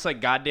 this tastes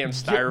like goddamn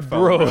styrofoam,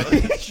 bro. bro.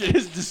 This shit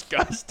is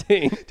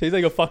disgusting. Tastes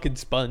like a fucking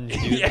sponge,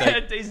 dude. Yeah, Like,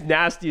 it tastes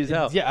nasty as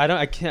hell. yeah,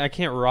 I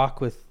can't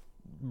rock with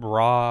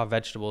raw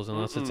vegetables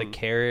unless it's a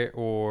carrot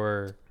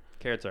or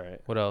Carrots, all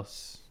right. what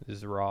else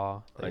is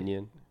raw?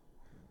 Onion.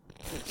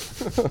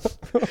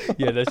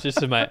 Yeah, that's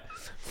just my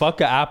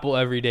fuck a apple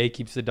every day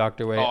keeps the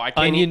doctor away. Oh, I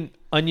can't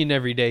onion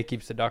every day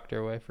keeps the doctor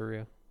away for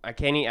real. I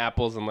can't eat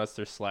apples unless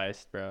they're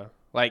sliced, bro.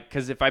 Like,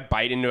 cause if I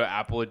bite into an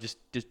apple, it just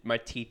my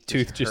teeth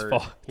Tooth just hurt.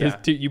 fall. Yeah.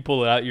 You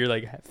pull it out, you're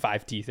like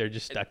 5 teeth are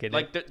just stuck in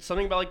Like it.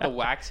 something about like the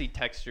waxy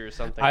texture or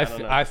something. I don't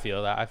know. I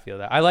feel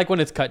that. I like when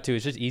it's cut too.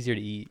 It's just easier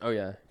to eat. Oh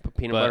yeah, put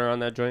peanut But- butter on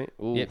that joint.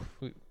 Ooh.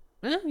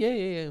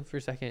 Yeah. For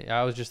a second,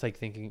 I was just like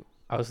thinking.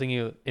 I was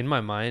thinking in my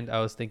mind.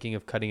 I was thinking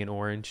of cutting an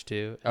orange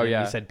too. And Oh, then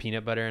yeah. you said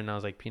peanut butter, and I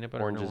was like peanut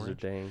butter. and Oranges are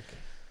orange. dank.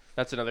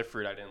 That's another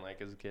fruit I didn't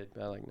like as a kid,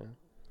 but I like now.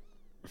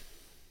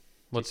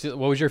 What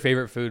was your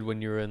favorite food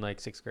when you were in like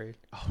 6th grade?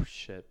 Oh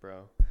shit,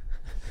 bro.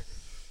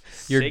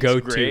 Your Sixth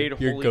go-to. grade?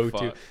 Your Holy go-to.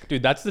 fuck.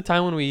 Dude, that's the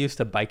time when we used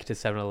to bike to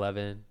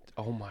 7-Eleven.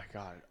 Oh my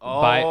god.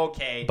 Buy-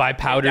 Okay. buy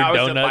powdered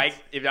donuts.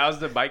 If that was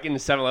the bike in the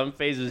 7-Eleven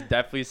phase, it was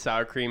definitely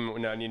sour cream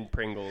and onion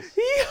Pringles.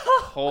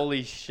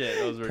 Holy shit,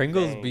 those were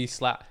Pringles dang. be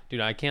slap. Dude,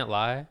 I can't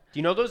lie. Do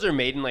you know those are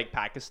made in like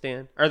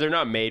Pakistan? Or they're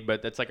not made,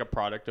 but that's like a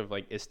product of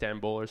like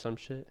Istanbul or some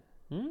shit.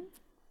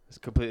 It's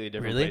completely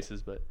different Really?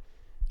 places, but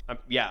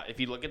yeah, if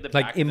you look at the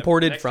Like back of the-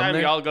 imported next from time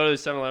there? we all go to the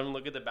 7-Eleven,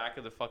 look at the back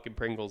of the fucking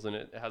Pringles, and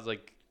it has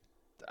like,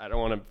 I don't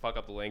want to fuck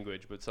up the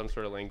language, but some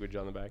sort of language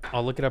on the back.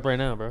 I'll look it up right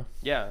now, bro.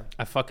 Yeah,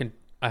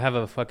 I have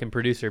a fucking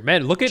producer.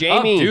 Man, look it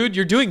Jamie. up, dude.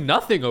 You're doing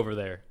nothing over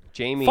there.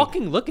 Jamie.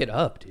 Fucking look it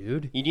up,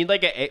 dude. You need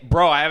like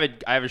bro. I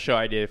have a show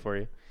idea for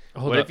you.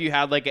 Hold What up. if you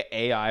had like an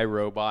AI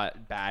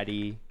robot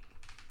baddie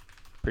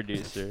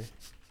producer,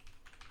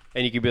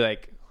 and you could be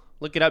like,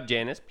 look it up,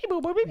 Janice.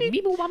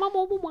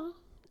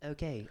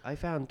 Okay, I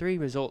found 3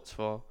 results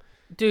for.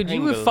 Dude,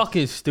 you were Pringles.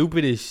 fucking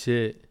stupid as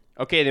shit.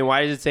 Okay, then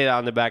why does it say that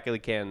on the back of the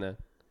can then?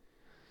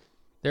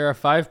 There are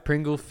 5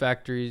 Pringle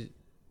factories.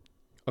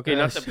 Okay,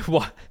 not the.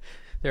 What?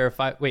 There are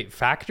 5. Wait,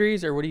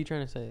 factories, or what are you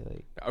trying to say?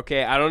 Like,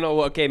 Okay, I don't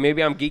know. Okay,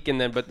 maybe I'm geeking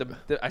then, but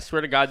I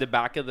swear to God, the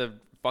back of the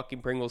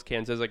fucking Pringles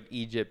can says like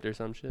Egypt or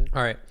some shit.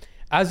 all right.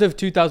 As of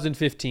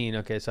 2015,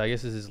 okay, so I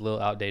guess this is a little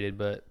outdated,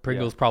 but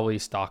Pringles probably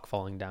stock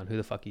falling down. Who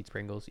the fuck eats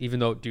Pringles? Even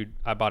though, dude,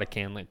 I bought a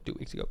can like 2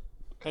 weeks ago.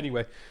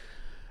 Anyway,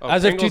 Oh,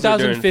 As of Pringles are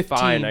doing 2015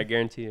 fine, I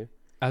guarantee you.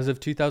 as of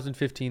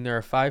 2015, there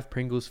are 5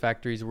 Pringles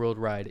factories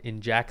worldwide in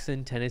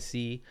Jackson,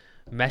 Tennessee,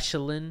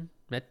 Mechelen,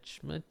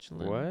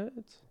 What?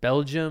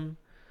 Belgium,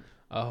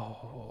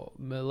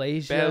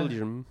 Malaysia,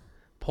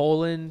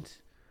 Poland,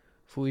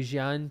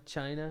 Fujian,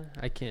 China.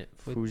 I can't.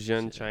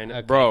 Fujian, China.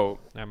 Okay. Bro,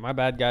 My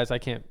bad, guys. I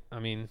can't. I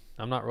mean,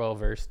 I'm not well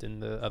versed in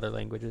the other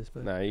languages,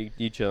 but nah,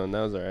 you chilling.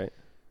 That was all right.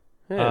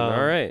 Yeah,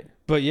 all right.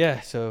 But yeah,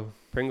 so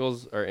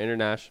Pringles are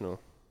international.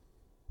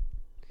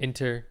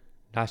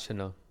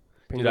 international.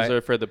 Pringles I-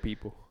 are for the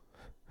people.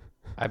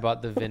 I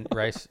bought the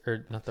rice,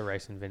 or not the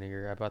rice and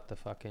vinegar. I bought the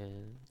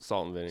fucking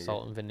Salt and vinegar.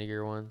 salt and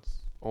vinegar ones.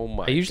 Oh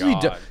my I usually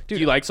God. do- Do dude,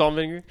 you like salt and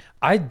vinegar?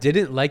 I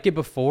didn't like it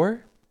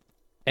before,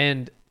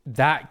 and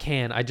that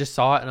can I just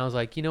saw it and I was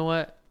like, you know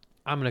what?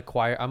 I'm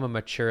a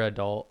mature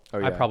adult. Oh,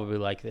 I yeah. probably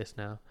like this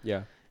now, Yeah.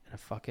 and I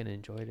fucking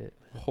enjoyed it.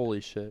 Holy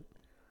shit.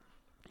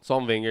 Salt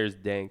and vinegar is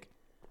dank.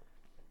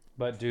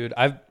 But dude,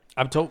 I've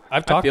talked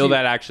I to feel you,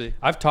 that actually.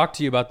 I've talked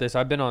to you about this.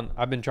 I've been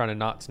trying to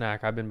not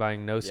snack. I've been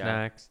buying no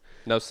snacks.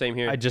 No, same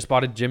here. I just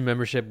bought a gym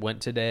membership.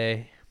 Went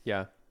today.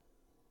 Yeah.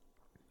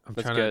 I'm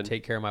That's trying good. to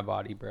take care of my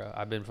body, bro.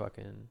 I've been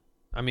fucking.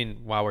 I mean,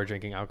 while we're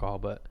drinking alcohol,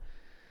 but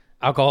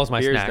alcohol is my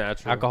Beer's snack.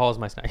 natural. Alcohol is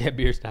my snack. Yeah,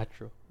 beer's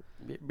natural.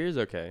 Beer's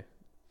okay.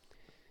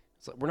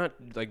 It's like, we're not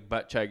like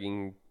butt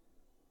chugging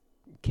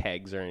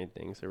kegs or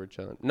anything, so we're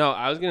chilling. No,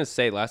 I was gonna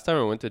say last time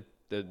I went to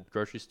the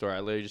grocery store, I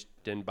literally just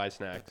didn't buy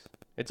snacks.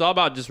 It's all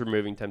about just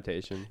removing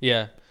temptation.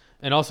 Yeah,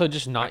 and also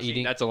just not Actually,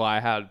 eating. That's a lie. I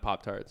had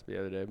Pop Tarts the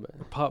other day,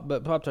 but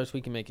But Pop Tarts,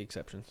 we can make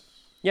exceptions.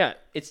 yeah,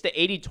 it's the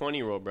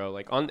 80-20 rule, bro.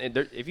 Like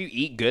if you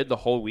eat good the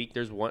whole week,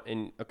 there's one.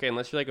 And okay,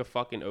 unless you're like a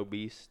fucking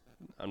obese,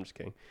 I'm just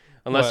kidding.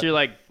 Unless What? you're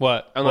like,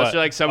 What? Unless What?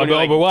 you're like someone Oh, who,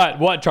 like- but what?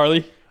 What,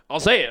 Charlie? I'll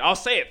say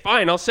it.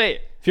 Fine, I'll say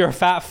it. If you're a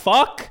fat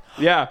fuck.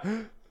 Yeah.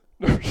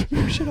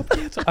 Shit,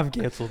 I'm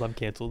canceled. I'm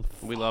canceled.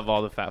 We love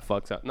all the fat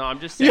fucks out. No, I'm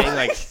just saying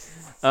like,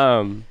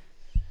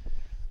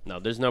 no,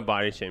 there's no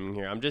body shaming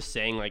here. I'm just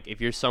saying like, if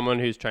you're someone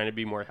who's trying to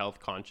be more health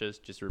conscious,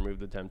 just remove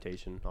the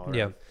temptation. All right.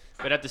 Yeah.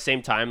 But at the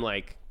same time,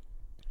 like,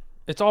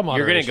 It's all you're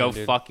moderation. gonna go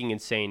dude. fucking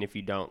insane if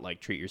you don't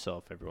like treat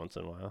yourself every once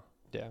in a while.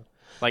 Yeah.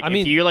 Like, I if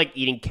mean- you're like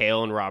eating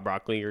kale and raw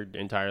broccoli your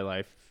entire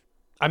life,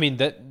 I mean,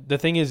 the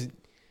thing is,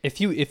 if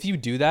you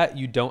do that,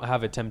 you don't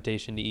have a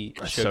temptation to eat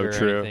That's sugar so or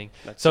true. anything.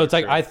 That's So so it's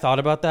like true. I thought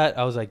about that.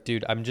 I was like,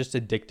 dude, I'm just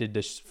addicted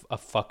to a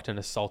fuck ton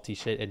of salty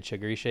shit and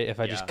sugary shit. If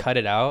I just Yeah. cut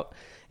it out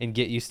and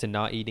get used to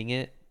not eating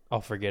it,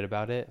 I'll forget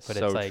about it. But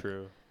so it's like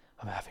true.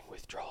 I'm having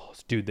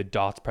withdrawals, dude. The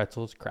Dots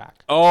pretzels,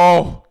 crack,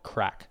 Oh,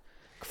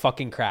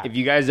 fucking crack. if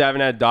you guys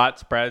haven't had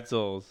Dots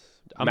pretzels,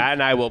 Matt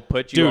and I will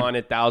put you Dude. on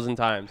 1,000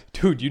 times.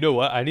 Dude, you know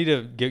what? I need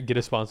to get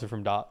a sponsor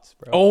from Dots,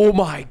 bro. Oh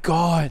my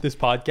God. This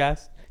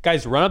podcast.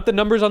 Guys, run up the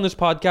numbers on this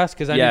podcast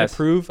because Yes.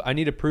 I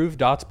need to prove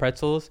Dots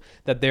Pretzels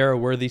that they're a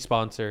worthy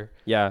sponsor.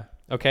 Yeah.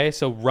 Okay?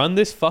 So run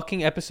this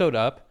fucking episode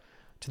up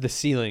to the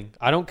ceiling.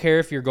 I don't care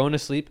if you're going to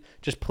sleep.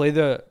 Just play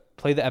the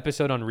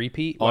episode on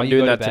repeat Oh, while I'm you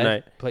doing go to that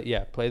bed.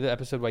 tonight. Play the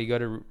episode while you go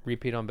to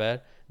repeat on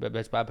bed. Would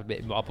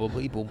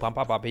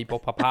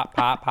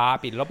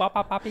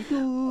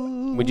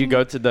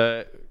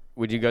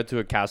you go to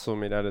a castle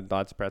made out of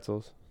Dots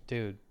pretzels?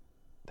 Dude,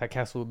 that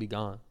castle would be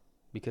gone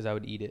because I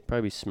would eat it.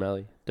 Probably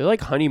smelly. They're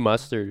like honey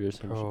mustard or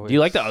something. Bro, Do you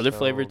like it's the other so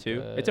flavor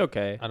too? good. It's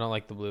okay. I don't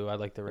like the blue. I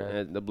like the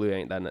red. The blue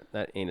ain't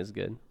that ain't as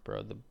good.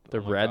 Bro, The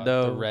oh my red, God,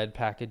 though, the red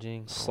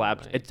packaging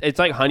Slaps. Oh my It's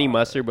like honey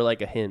mustard, but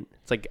like a hint.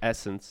 It's like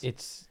essence.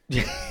 It's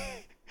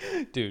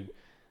dude,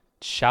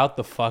 shout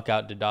the fuck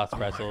out to Dots Oh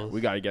Pretzels.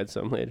 We gotta get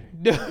some later.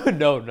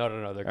 no, they're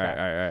All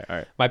crap.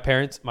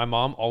 right. My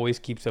mom always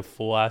keeps a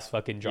full ass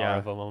fucking jar Yeah.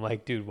 of them. I'm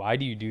like, dude, why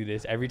do you do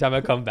this? Every time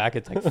I come back,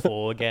 it's like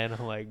full again.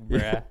 I'm like,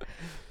 bruh.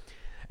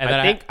 And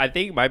then I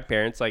think my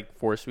parents like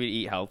forced me to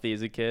eat healthy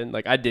as a kid.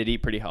 Like I did eat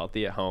pretty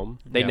healthy at home.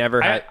 They Yeah.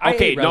 never had. I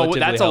Okay, ate no, relatively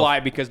that's a healthy. lie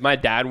because my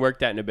dad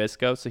worked at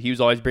Nabisco, so he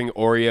was always bringing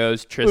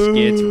Oreos,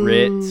 Triscuits,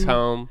 Ritz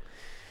home.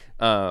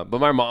 But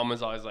my mom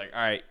was always like, "All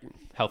right,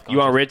 health you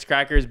want conscious. Ritz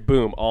crackers?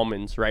 Boom,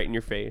 almonds right in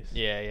your face."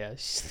 Yeah.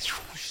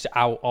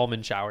 Ow,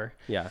 almond shower.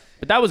 Yeah,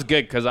 but that was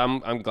good because I'm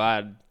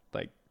glad.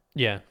 Like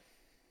Yeah.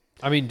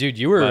 I mean, dude,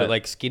 you were But-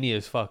 like skinny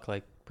as fuck,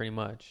 like pretty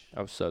much.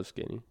 I was so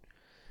skinny.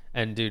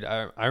 And dude,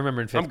 I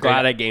remember in 5th I'm grade.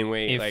 glad I gained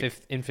weight. in Like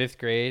fifth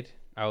grade,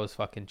 I was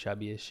fucking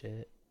chubby as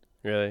shit.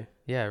 really.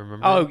 Yeah, I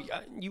remember. Oh,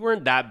 you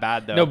weren't that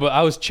bad though. no, but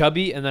I was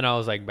chubby, and then I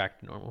was like back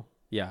to normal.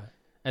 yeah.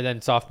 And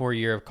then sophomore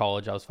year of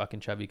college, I was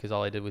fucking chubby because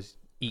all I did was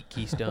eat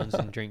Keystones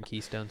and drink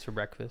Keystones for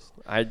breakfast.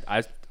 I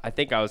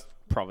think I was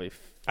probably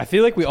I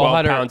feel like we all 12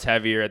 had pounds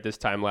heavier at this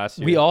time last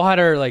year. we all had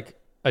our like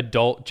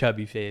adult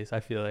chubby phase. I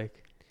feel like.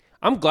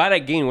 I'm glad I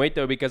gained weight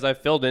though because I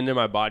filled into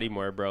my body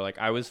more, bro. Like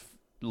I was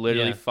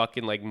literally Yeah.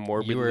 fucking like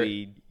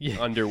morbidly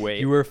underweight.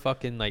 You were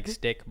fucking like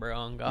stick, bro.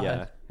 On God.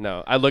 Yeah.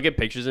 No, I look at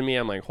pictures of me.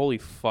 I'm like, holy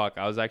fuck.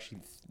 I was actually.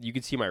 You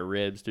could see my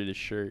ribs through the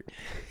shirt.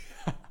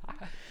 Yeah,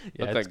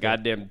 Looked it's like good.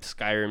 goddamn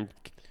Skyrim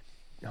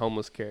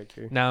homeless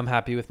character. Now I'm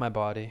happy with my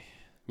body.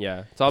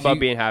 Yeah, it's all If about you-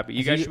 being happy.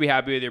 You if guys you- should be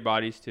happy with your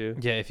bodies too.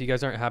 Yeah, if you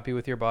guys aren't happy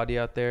with your body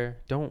out there,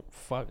 don't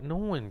fuck. No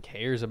one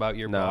cares about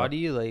your No.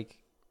 body. Like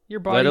your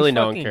body's Literally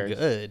no one fucking cares.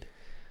 good.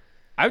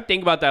 I would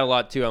think about that a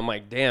lot too. I'm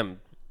like, damn,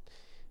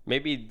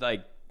 maybe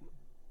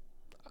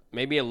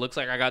it looks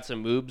like I got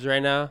some moobs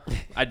right now.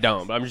 I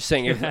don't, but I'm just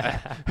saying. If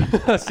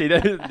see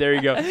that, there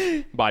you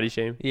go, body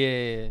shame.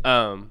 Yeah.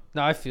 No,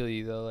 I feel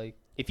you though. Like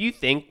If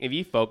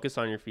you focus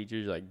on your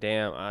features, you're like,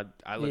 damn,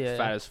 I look Yeah.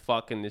 fat as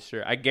fuck in this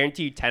shirt. I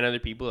guarantee you 10 other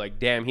people are like,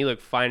 damn, he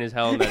looked fine as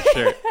hell in that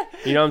shirt.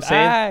 You know what I'm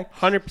saying? Facts.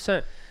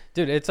 100%.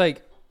 dude, it's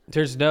like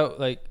there's no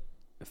like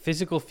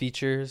physical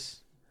features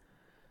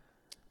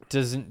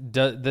doesn't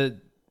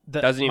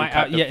Doesn't even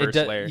cut the first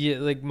layer. Yeah,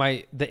 like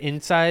the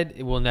inside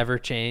it will never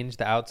change.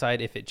 The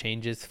outside, if it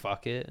changes,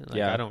 fuck it. Like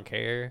Yeah. I don't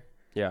care.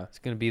 Yeah. It's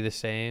gonna be the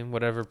same.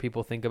 Whatever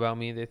people think about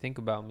me, they think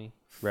about me.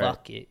 Right.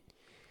 Fuck it.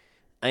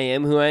 I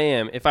am who I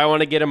am. If I want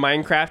to get a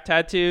Minecraft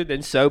tattoo,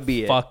 then so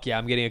be it. Fuck yeah,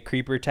 I'm getting a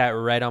creeper tat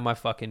right on my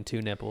fucking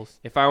 2 nipples.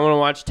 If I want to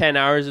watch 10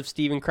 hours of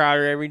Steven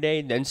Crowder every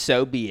day, then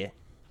so be it.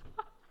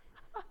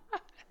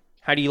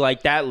 How do you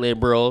like that,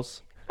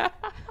 liberals?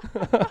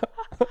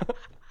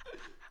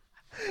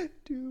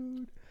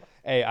 Dude.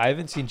 Hey, I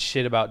haven't seen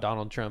shit about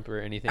Donald Trump or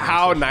anything. on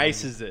How social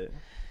nice media. is it?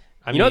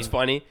 I You know mean, what's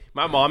funny?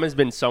 My mom has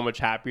been so much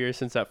happier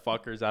since that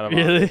fucker's out of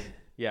office. Really?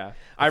 Yeah.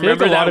 I feel like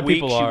remember a lot that of week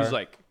people she was are.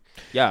 like,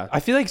 yeah. I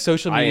feel like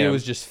social I media am.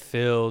 was just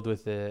filled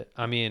with it.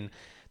 I mean,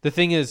 the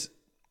thing is,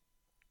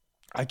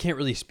 I can't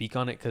really speak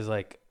on it because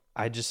like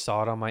I just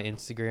saw it on my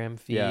Instagram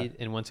feed, Yeah.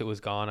 and once it was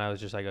gone, I was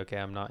just like, okay,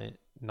 I'm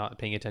not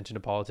paying attention to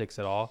politics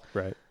at all.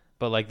 Right.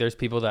 But like, there's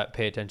people that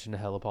pay attention to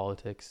hella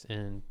politics,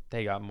 and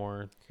they got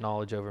more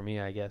knowledge over me,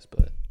 I guess.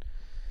 But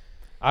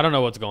I don't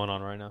know what's going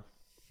on right now.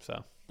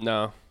 So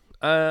No.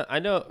 I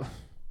know.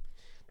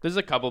 There's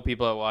a couple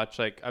people I watch.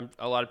 Like,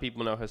 a lot of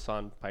people know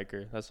Hassan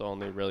Piker. That's the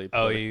only really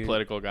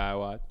political guy I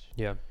watch.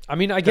 yeah, I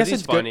mean, I guess he's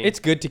it's good. funny. It's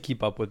good to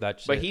keep up with that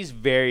shit. But he's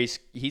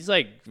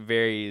like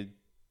very.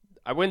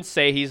 I wouldn't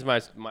say he's my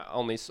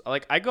only.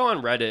 Like, I go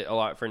on Reddit a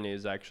lot for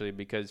news actually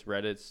because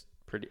Reddit's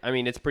pretty. I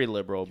mean, it's pretty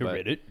liberal. But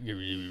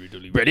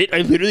Reddit.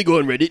 I literally go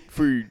on Reddit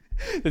for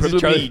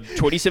probably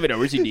 27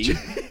 hours a day.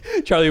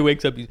 Charlie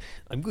wakes up.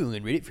 I'm going on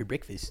Reddit for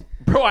breakfast.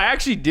 Bro, I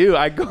actually do.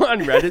 I go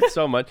on Reddit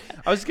so much.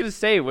 I was gonna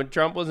say when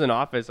Trump was in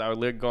office, I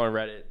would go on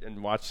Reddit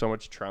and watch so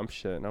much Trump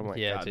shit, and I'm like,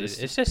 Yeah, God, dude, this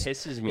it's just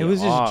just pisses me It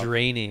was off. just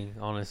draining,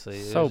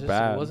 honestly. So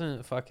bad. It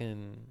wasn't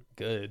fucking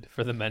good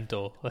for the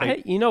mental.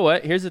 Like, You know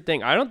what? Here's the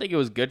thing. I don't think it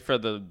was good for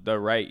the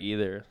right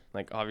either.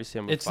 Like, obviously,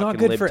 I'm a it's fucking not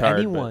good for libtard, but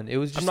anyone. It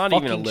was just I'm not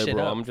even a fucking shit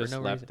liberal. up I'm for just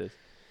no reason. leftist.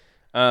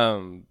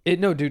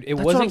 No, dude, it That's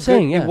what wasn't I'm good.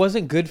 saying, yeah. It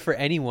wasn't good for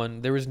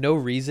anyone. There was no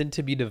reason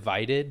to be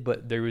divided,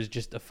 but there was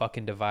just a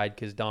fucking divide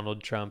because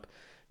Donald Trump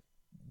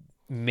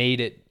made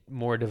it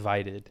more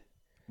divided.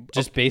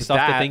 Just based off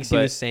the that, things he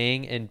but- was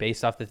saying and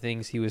based off the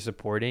things he was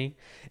supporting,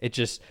 it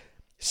just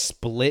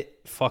split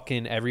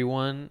fucking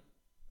everyone.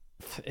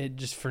 It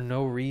just for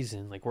no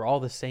reason. Like, we're all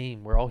the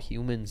same. We're all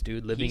humans,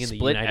 dude, living he in the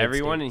split United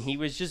everyone, States. and he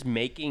was just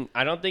making.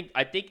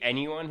 I think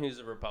anyone who's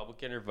a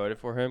Republican or voted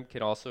for him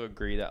can also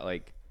agree that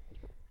like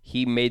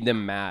he made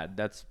them mad.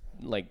 That's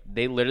like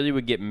they literally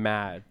would get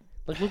mad.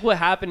 Like, look what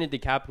happened at the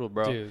Capitol,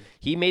 bro. Dude.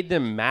 He made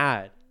them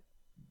mad.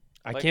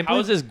 I Like, can't how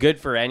believe is this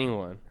good for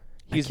anyone?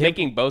 He's can't-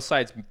 making both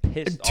sides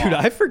pissed Dude,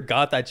 off. I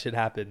forgot that shit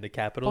happened. The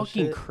Capitol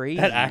Fucking shit. crazy.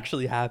 That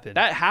actually happened.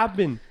 That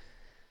happened.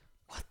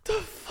 what the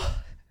fuck?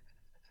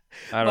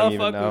 I don't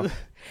even Motherfucker. know.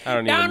 I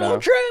don't even know.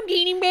 Donald Trump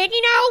getting back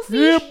in office.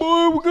 Yeah,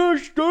 boy, we're gonna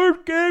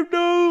start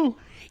countdown.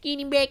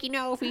 Getting back in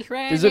office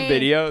right There's a now.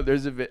 video.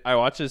 I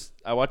watch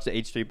the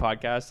H3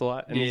 podcast a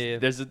lot, and Yeah.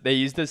 they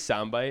use this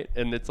soundbite,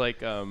 and it's like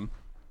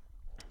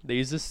they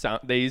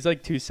use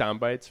like two sound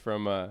bites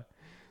from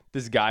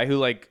this guy who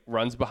like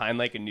runs behind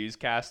like a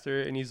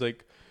newscaster, and he's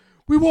like,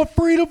 "We want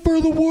freedom for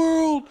the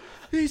world.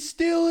 He's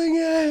stealing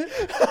it."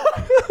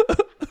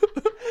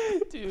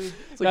 Dude,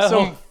 It's like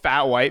some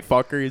fat white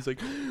fucker. He's like,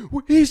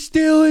 "He's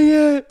stealing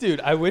it."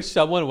 Dude, I wish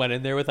someone went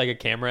in there with like a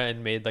camera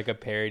and made like a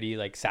parody,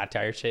 like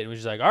satire shit, and was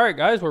just like, "All right,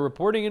 guys, we're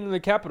reporting into the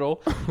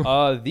Capitol.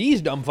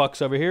 These dumb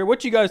fucks over here.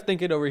 What you guys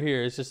thinking over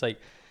here?" It's just like,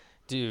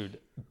 dude,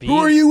 Who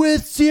are you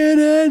with,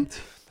 CNN?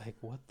 Like,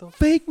 what the?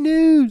 Fake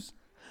news.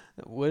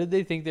 What did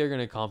they think they were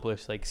gonna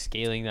accomplish? Like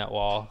scaling that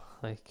wall?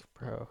 Like,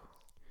 bro.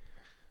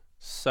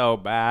 So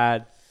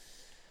bad.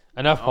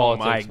 Enough Oh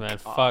politics, my man.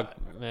 God.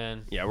 Fuck,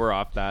 man. Yeah, we're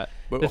off that.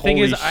 But The thing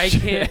is, holy I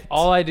shit. can't.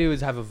 All I do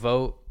is have a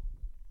vote.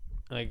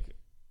 Like,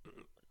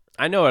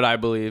 I know what I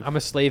believe. I'm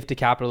a slave to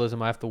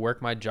capitalism. I have to work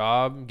my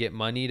job, get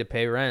money to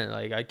pay rent.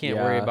 Like, I can't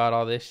worry Yeah. about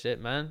all this shit,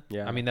 man.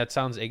 Yeah. I mean, that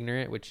sounds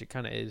ignorant, which it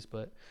kind of is,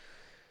 but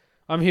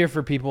I'm here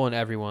for people and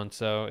everyone.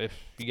 So if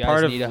you guys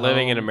Part of need a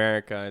living in home,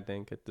 America, I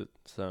think.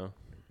 So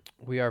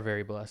we are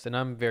very blessed, and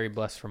I'm very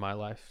blessed for my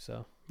life.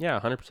 So yeah,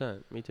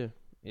 100%. Me too.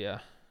 yeah,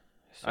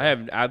 so, I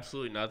have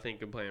absolutely nothing to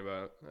complain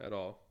about at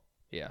all.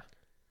 yeah.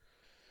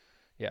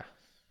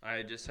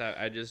 I just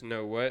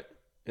know what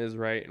is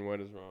right and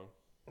what is wrong.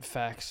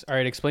 Facts. All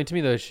right, explain to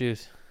me those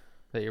shoes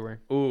that you're wearing.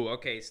 Ooh,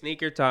 okay.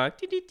 Sneaker talk.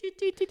 Today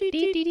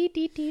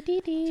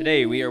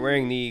we are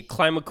wearing the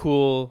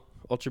Climacool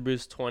Ultra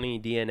Boost 20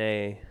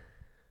 DNA.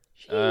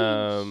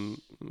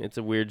 It's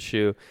a weird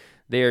shoe.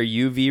 They are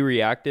UV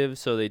reactive,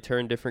 so they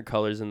turn different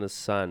colors in the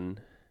sun.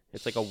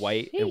 It's like a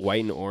white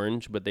and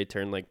orange, but they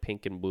turn like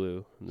pink and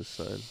blue in the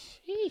sun.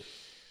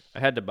 I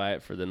had to buy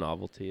it for the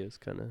novelty. It was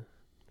kind of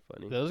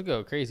funny. Those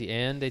go crazy,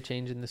 and they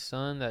change in the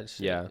sun. That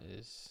shit Yeah.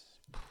 is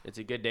It's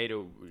a good day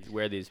to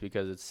wear these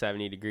because it's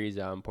 70 degrees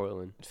out in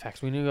Portland.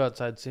 facts. We need to go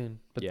outside soon,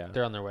 but Yeah.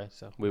 they're on their way.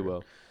 So We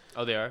will.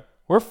 Oh, they are?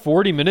 We're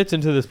 40 minutes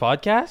into this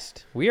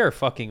podcast. We are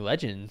fucking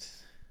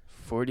legends.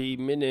 40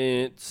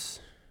 minutes.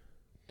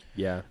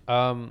 Yeah.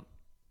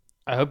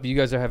 I hope you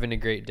guys are having a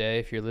great day.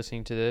 If you're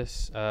listening to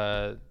this,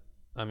 I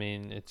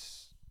mean,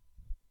 it's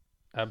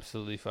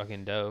absolutely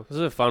fucking dope. This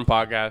is a fun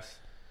podcast.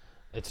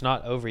 It's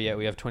not over yet.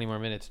 We have 20 more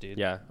minutes, dude.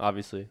 Yeah,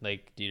 obviously.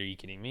 Like, dude, are you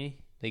kidding me?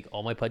 Like,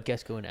 all my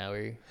podcasts go an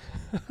hour.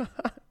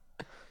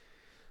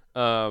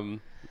 All do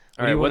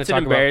right, you wanna what's an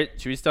talk about?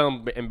 should we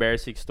tell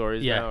embarrassing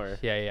stories now? Or?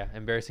 Yeah.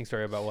 Embarrassing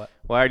story about what?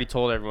 Well, I already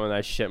told everyone that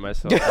I shit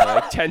myself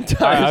like 10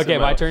 times. All right, okay,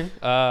 in my turn.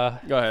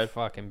 Go ahead.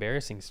 Fuck,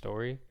 embarrassing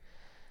story.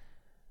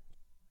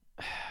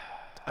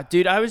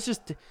 Dude, I was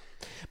just...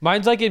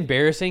 Mine's like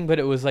embarrassing, but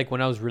it was like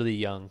when I was really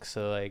young.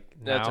 So like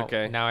now, That's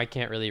okay. Now I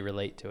can't really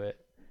relate to it.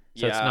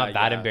 So it's Yeah, not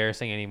that yeah.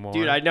 embarrassing anymore.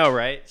 Dude, I know,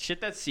 right? Shit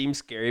that seemed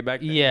scary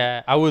back then.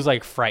 Yeah, I was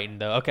like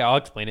frightened though. Okay, I'll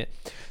explain it.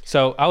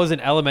 So I was in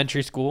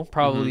elementary school,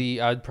 probably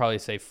I'd probably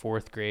say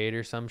 4th grade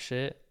or some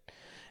shit.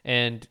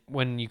 And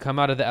when you come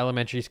out of the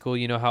elementary school,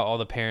 you know how all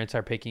the parents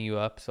are picking you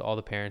up, so all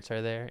the parents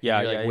are there. And Yeah,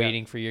 you're like yeah, yeah.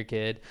 waiting for your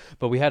kid.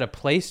 But we had a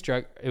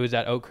it was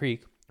at Oak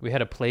Creek. We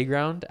had a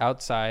playground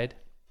outside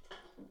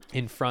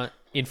in front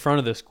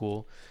of the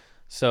school.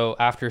 So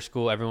after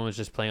school, everyone was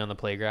just playing on the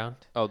playground.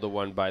 Oh, the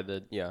one by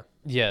the... Yeah.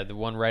 Yeah, the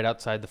one right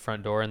outside the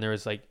front door, and there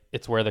was like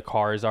it's where the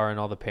cars are and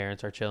all the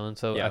parents are chilling.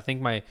 So Yeah. I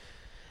think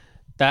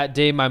that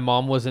day my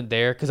mom wasn't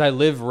there because I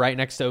live right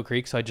next to Oak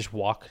Creek, so I just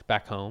walked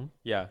back home.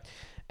 Yeah.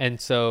 And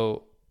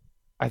so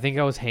I think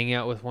I was hanging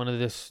out with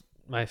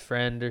my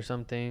friend or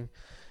something,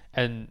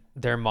 and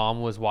their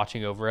mom was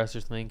watching over us or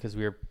something because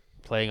we were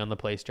playing on the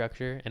play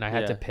structure, and I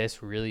had to Yeah.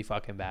 piss really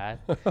fucking bad.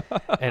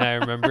 And I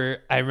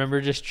remember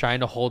just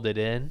trying to hold it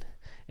in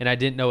and I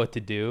didn't know what to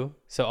do.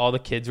 So all the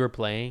kids were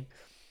playing.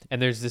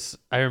 And there's this,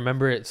 I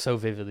remember it so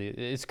vividly.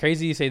 It's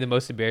crazy you say the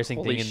most embarrassing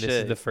Holy thing, and this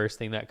shit. is the first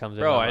thing that comes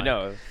in Bro, my I mind.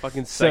 know.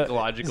 Fucking So-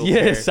 psychological. Yeah,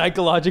 terror.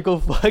 psychological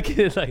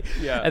fucking like.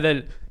 Yeah. And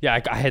then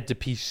I had to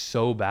pee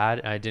so bad,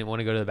 and I didn't want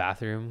to go to the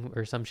bathroom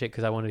or some shit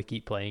because I wanted to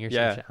keep playing or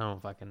Yeah. some shit. I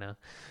don't fucking know.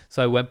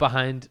 So I went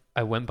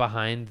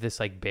behind this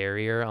like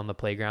barrier on the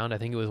playground. I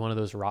think it was one of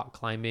those rock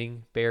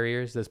climbing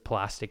barriers, those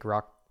plastic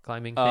rock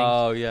climbing things.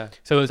 Oh yeah.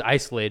 So it was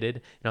isolated,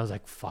 and I was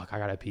like, "Fuck, I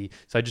gotta pee."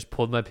 So I just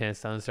pulled my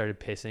pants down and started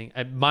pissing.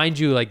 And mind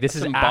you, like this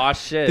is Some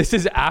boss shit. This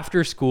is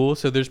after school,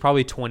 so there's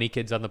probably 20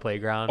 kids on the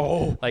playground.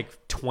 Oh.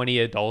 Like 20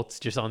 adults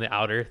just on the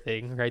outer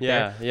thing right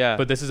Yeah, there. yeah.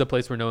 But this is a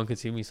place where no one could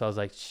see me, so I was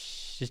like,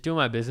 shh, just doing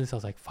my business. I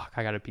was like, "Fuck,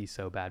 I gotta pee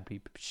so bad."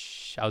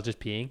 Shh. I was just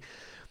peeing.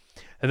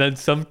 And then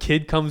some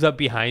kid comes up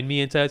behind me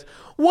and says,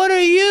 "What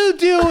are you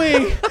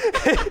doing?"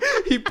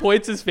 He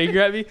points his finger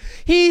at me.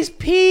 He's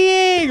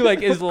peeing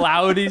like as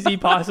loud as he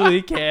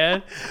possibly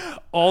can.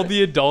 All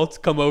the adults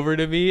come over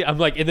to me. I'm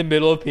like in the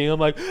middle of peeing. I'm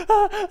like,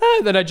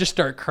 and then I just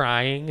start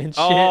crying and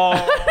shit.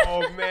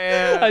 Oh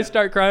man. I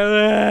start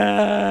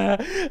crying.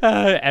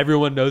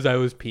 Everyone knows I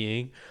was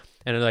peeing.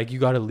 And they're like, you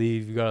gotta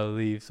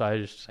leave. So I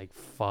just like,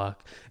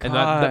 fuck. And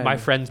God. my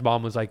friend's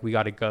mom was like, we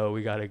gotta go.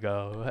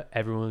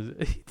 Everyone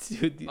was,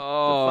 dude, the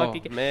Oh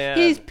fucking- man.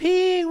 he's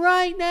peeing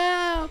right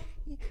now.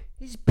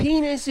 His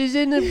penis is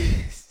in the.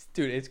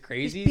 Dude, it's His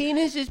crazy.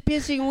 penis is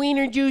pissing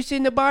wiener juice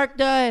in the bark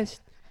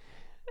dust.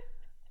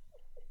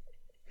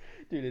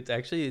 Dude, it's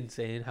actually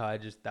insane how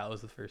that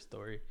was the first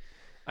story.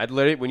 I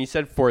literally, when you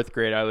said 4th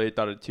grade, I literally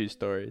thought of 2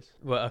 stories.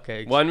 Well,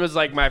 okay. One was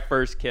like my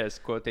first kiss,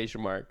 quotation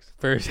marks.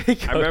 First.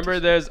 I remember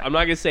there's, I'm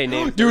not gonna say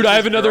names. Dude, There I was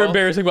have this another girl-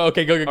 embarrassing one.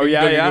 Okay, go. Oh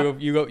yeah, yeah.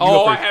 You go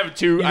Oh, I first. have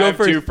 2. You I go have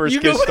 2 first. first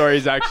You go kiss first.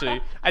 stories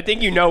actually. I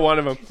think you know one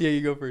of them. Yeah,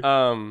 you go first.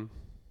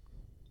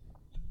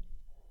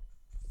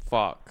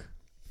 Fuck.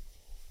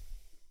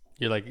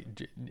 You're like,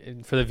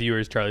 for the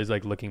viewers, Charlie's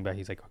like looking back.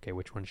 He's like, okay,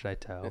 which one should I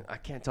tell? I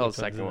can't tell the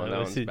second one. That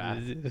one's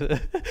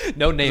bad.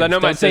 No names. I know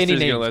my Don't say any sister's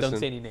gonna names. listen. Don't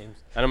say any names.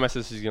 I know my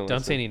sister's gonna Don't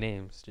listen. say any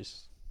names.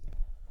 Just.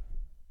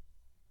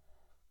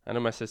 I know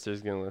my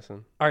sister's gonna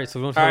listen. All right, so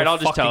don't. All right, I'll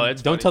just tell it.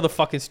 It's Don't funny. tell the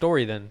fucking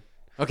story then.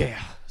 Okay.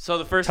 So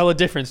the first Tell a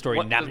different story.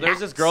 What- Now,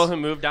 there's this girl who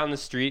moved down the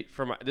street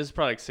from. This is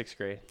probably like 6th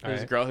grade. There's Alright.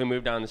 this girl who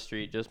moved down the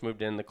street, just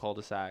moved in the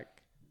cul-de-sac,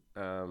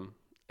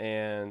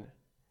 and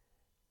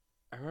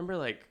I remember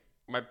like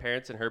my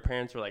parents and her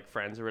parents were like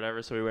friends or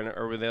whatever. So we went,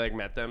 or they like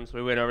met them. So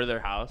we went over to their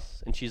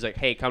house, and she's like,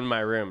 "Hey, come to my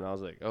room." And I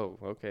was like, "Oh,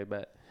 okay,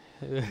 bet."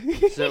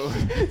 So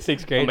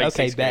 6th grade. I'm like,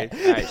 Okay, 6th bet.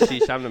 grade. All right,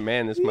 sheesh, I'm the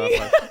man. This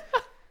motherfucker.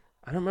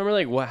 I don't remember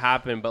like what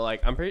happened, but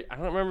like I don't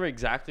remember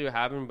exactly what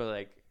happened, but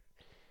like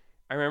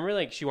I remember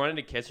like she wanted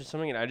to kiss or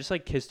something, and I just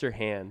like kissed her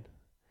hand.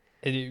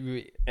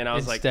 And I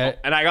was Instead- like,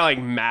 and I got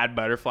like mad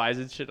butterflies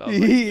and shit. I was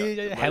like, yo, what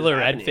is hella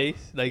red happening?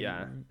 face, like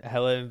Yeah.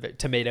 hella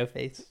tomato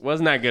face.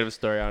 Wasn't that good of a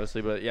story,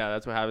 honestly, but yeah,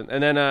 that's what happened.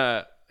 And then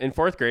in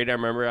 4th grade, I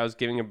remember I was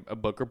giving a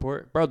book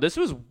report. Bro, this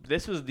was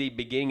the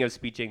beginning of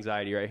speech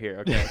anxiety right here.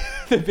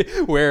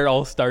 Okay, Where it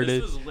all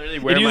started. this was literally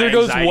where It my either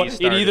goes anxiety one. It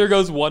started. either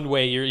goes one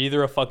way. You're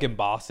either a fucking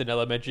boss in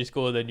elementary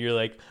school, and then you're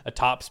like a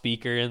top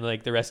speaker in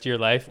like the rest of your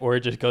life, or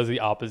it just goes the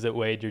opposite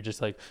way. And you're just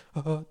like,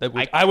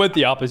 I went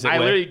the opposite I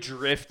way. literally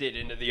drifted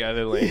into the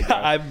other lane. Bro.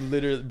 I'm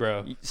literally,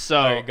 bro. So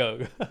All right,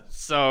 go.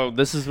 So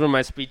this is when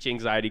my speech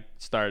anxiety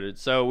started.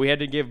 So we had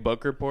to give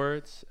book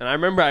reports, and I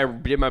remember I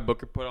did my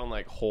book report on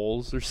like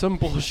holes or some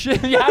bullshit.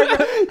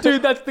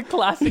 Dude, that's the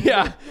classic.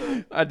 Yeah,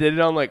 I did it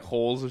on like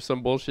holes or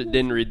some bullshit.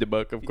 Didn't read the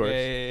book, of course.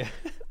 Yeah.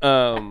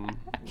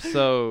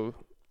 So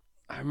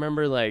I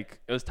remember like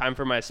it was time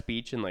for my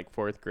speech in like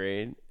 4th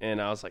grade,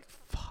 and I was like,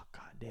 "Fuck,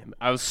 god damn it!"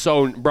 I was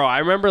so bro. I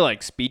remember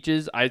like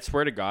speeches. I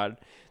swear to God,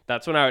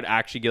 that's when I would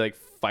actually get like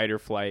fight or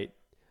flight.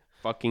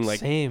 Fucking like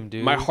Same,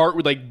 dude. my heart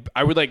would like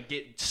I would like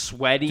get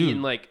sweaty Dude.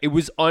 and like it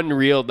was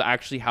unreal to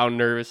actually how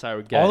nervous I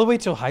would get. all the way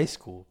till high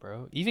school,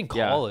 bro. Even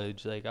Yeah.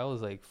 college, like I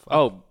was like,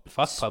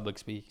 fuck public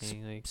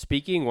speaking. Like,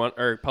 Speaking one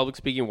or public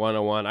speaking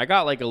 101, I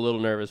got like a little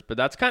nervous, but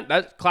that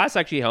class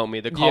actually helped me.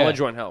 The college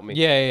one helped me.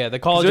 yeah. The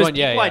 'Cause college there was one,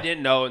 yeah, people I yeah.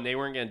 didn't know and they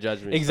weren't gonna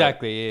judge me.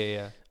 Exactly,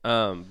 yeah.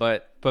 So,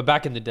 but But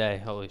back in the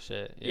day, holy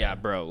shit. yeah,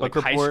 bro. Like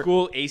Book high report-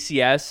 school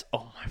ACS.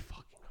 Oh my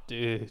fucking god.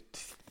 dude.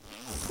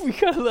 We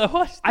gotta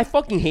watch. I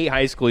fucking hate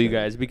high school, you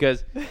guys,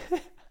 because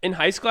in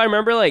high school I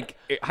remember like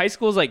high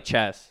school is like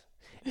chess.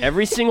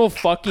 Every single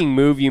fucking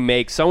move you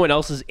make, someone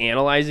else is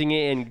analyzing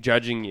it and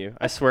judging you.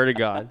 I swear to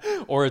God.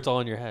 Or it's all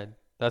in your head.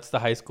 That's the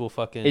high school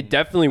fucking. It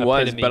definitely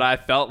was, epitome. but I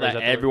felt Or is that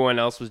that the- everyone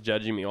else was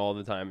judging me all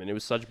the time, and it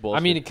was such bullshit.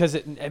 I mean, because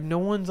no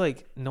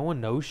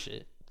one knows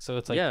shit. So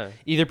it's like Yeah.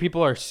 either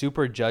people are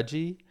super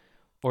judgy,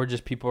 or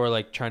just people are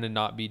like trying to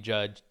not be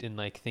judged and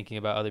like thinking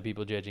about other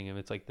people judging them.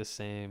 It's like the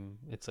same.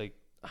 It's like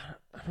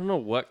I don't know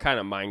what kind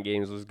of mind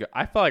games was good.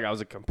 I felt like I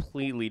was a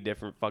completely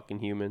different fucking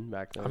human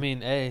back then. I mean,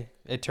 hey,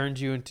 it turned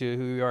you into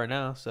who you are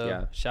now. So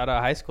Yeah. shout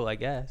out high school, I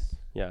guess.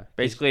 yeah.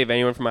 Basically, if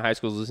anyone from my high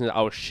school is listening,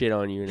 I'll shit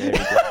on you and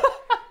everything.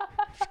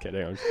 Just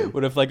kidding. I'm just kidding.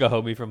 What if like a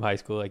homie from high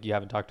school, like you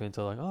haven't talked to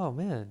until like, oh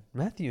man,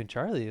 Matthew and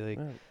Charlie, like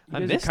You I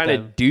guys are miss kind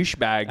them. of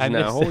douchebags I now.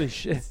 miss Holy them.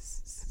 shit.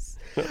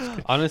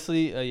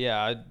 Honestly,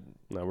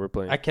 No, we're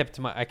playing. I kept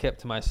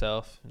to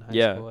myself in high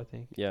Yeah. school, I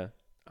think. Yeah.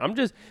 I'm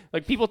just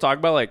like people talk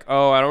about like,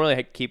 oh, I don't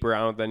really keep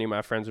around with any of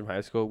my friends from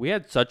high school. We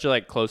had such a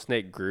like close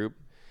knit group.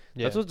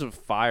 Yeah. That's what's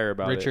fire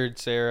about it. Richard,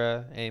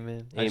 Sarah,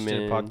 Eamon. I just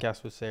did a Eamon,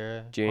 podcast with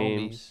Sarah.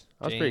 James.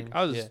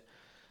 Homies.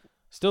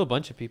 Still a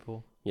bunch of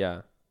people.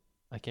 Yeah.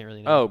 I can't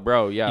really know. Oh,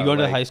 bro. Yeah. You going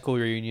to the like, high school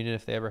reunion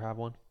if they ever have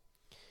one?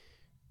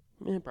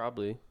 Yeah,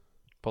 probably.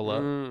 Pull up.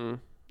 I'm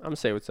gonna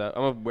say what's up.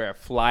 I'm gonna wear a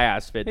fly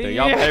ass fit though.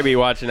 Y'all Yeah. better be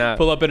watching out.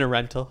 Pull up in a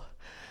rental.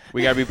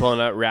 We gotta be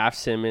pulling out Raph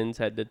Simmons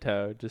head to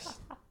toe.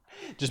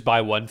 Just buy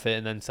one fit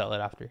and then sell it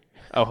after.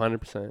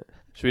 100%.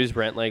 Should we just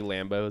rent like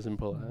Lambos and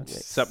pull out? Like,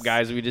 sup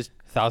guys? We just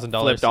 $1,000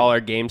 flipped all our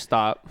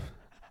GameStop.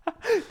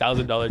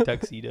 $1,000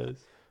 tuxedos.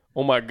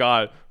 Oh my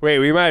god! Wait,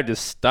 we might have to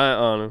stunt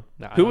on them.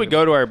 Nah, I Who don't would give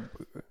go to our?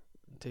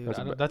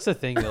 Dude, that's the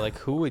thing though. Like,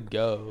 who would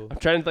go? I'm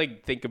trying to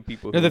like think of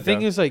people. No, who the would thing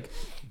go. is, like,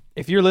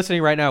 if you're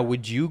listening right now,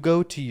 would you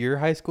go to your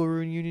high school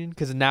reunion?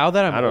 Because now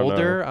that I I'm don't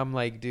older, I'm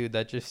like, dude,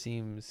 that just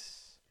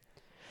seems.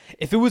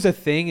 If it was a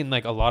thing and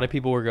like a lot of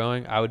people were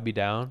going, I would be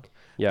down.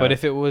 yeah. But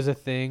if it was a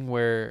thing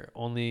where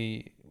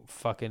only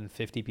fucking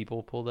 50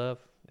 people pulled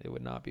up, it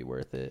would not be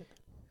worth it.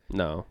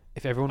 no.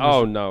 If everyone was,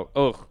 Oh no.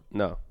 Ugh.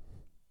 No.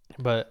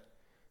 but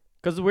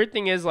Because the weird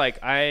thing is, like,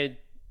 I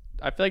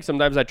feel like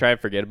sometimes I try to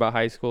forget about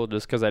high school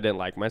just because I didn't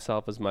like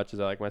myself as much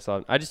as I like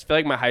myself. I just feel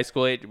like my high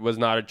school age was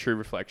not a true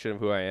reflection of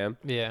who I am.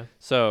 yeah,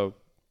 So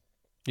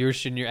you were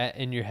just in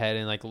your head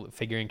and like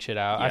figuring shit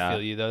out. I Yeah.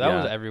 feel you though. That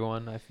Yeah. was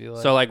everyone. I feel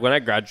like. So like when I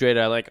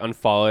graduated, I like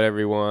unfollowed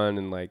everyone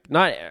and like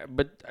not,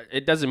 but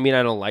it doesn't mean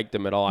I don't like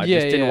them at all. I Yeah,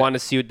 just didn't yeah. want to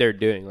see what they're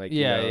doing. Like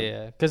yeah, you know,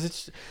 yeah, because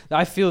it's.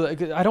 I feel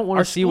like I don't want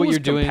our to see what school's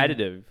you're doing.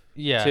 competitive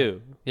Yeah,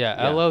 too. yeah.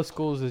 Yeah. LO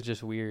schools is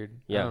just weird.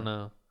 Yeah. I don't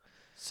know.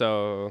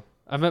 So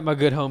I met my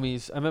good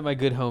homies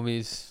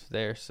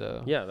there.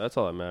 So yeah, that's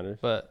all that matters.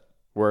 but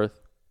Worth.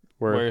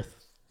 worth.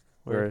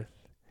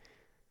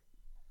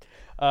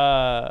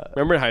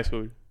 Remember in high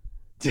school?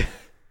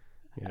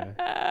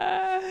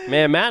 Yeah.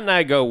 Man, Matt and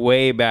I go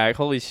way back.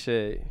 Holy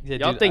shit. Yeah,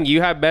 Y'all dude, think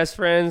you have best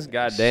friends?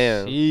 God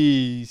damn.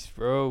 Jeez,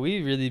 bro.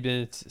 We've really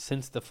been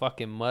since the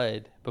fucking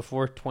mud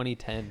before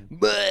 2010.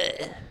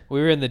 But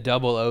We were in the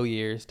double O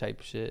years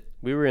type shit.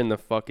 we were in the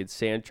fucking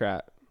sand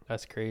trap.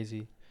 That's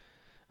crazy.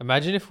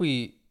 Imagine if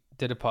we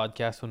did a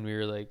podcast when we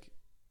were like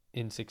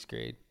in 6th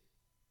grade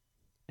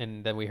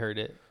and then we heard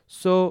it.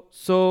 So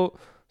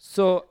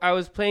I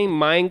was playing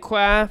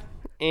Minecraft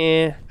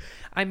and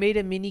I made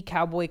a mini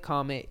cowboy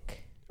comic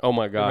oh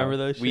my god. Remember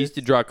those We used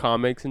to shits? draw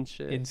comics and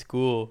shit. in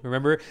school.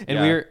 Remember? And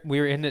Yeah. we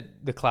were in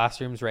the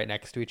classrooms right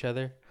next to each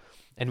other.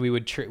 And we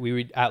would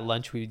at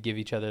lunch we would give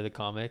each other the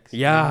comics.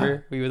 Yeah.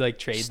 Remember? We would like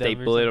trade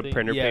Staple them it or to something.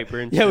 printer yeah. paper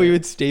and Yeah, shit. we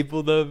would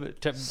staple them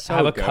to So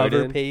have a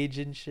cover goated. page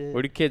and shit.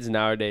 What do kids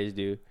nowadays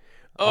do?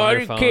 On Oh, their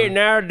these phone. kids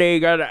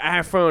nowadays got an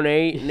iPhone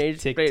 8 and they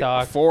just play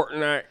TikTok.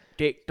 Fortnite,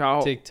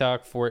 TikTok.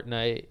 TikTok,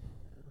 Fortnite,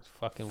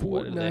 fucking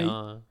what are they Fortnite.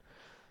 on?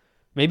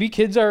 Maybe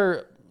kids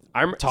are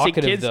I'm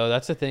talkative kids, though.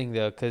 That's the thing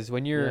though, because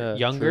when you're Yeah,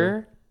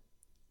 younger,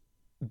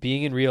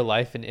 being in real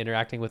life and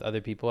interacting with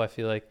other people, I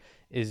feel like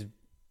is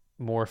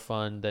more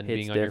fun than It's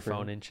being on your different.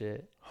 phone and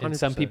shit. And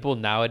some 100%. people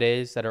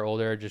nowadays that are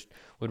older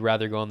would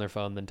rather go on their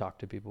phone than talk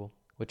to people,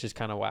 which is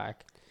kind of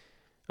whack.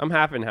 I'm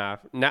half and half.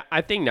 Now,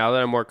 I think now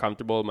that I'm more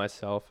comfortable with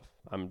myself,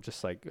 I'm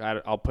just like,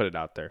 I'll put it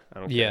out there. I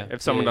don't Yeah, care.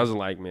 If someone yeah. doesn't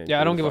like me. Yeah, I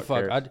who don't the give a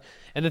fuck. cares?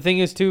 And the thing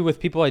is too, with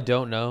people I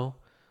don't know,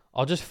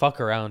 I'll just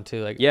fuck around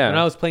too. Like Yeah. when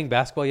I was playing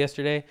basketball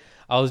yesterday,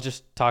 I was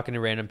just talking to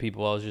random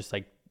people. I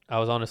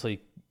was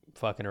honestly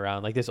fucking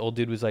around. Like this old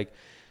dude was like,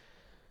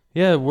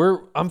 yeah,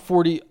 I'm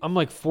 40. I'm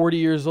like 40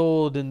 years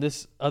old and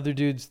this other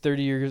dude's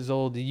 30 years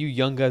old. You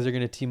young guys are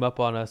going to team up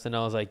on us. And I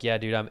was like, yeah,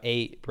 dude, I'm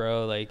 8,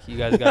 bro. Like you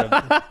guys got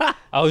to,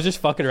 I was just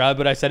fucking around,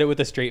 but I said it with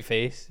a straight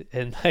face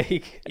and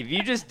like, If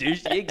you just do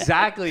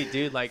exactly,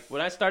 dude. Like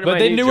when I started, but my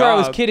they new knew job, I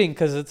was kidding.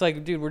 Cause it's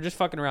like, dude, we're just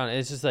fucking around. And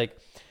it's just like,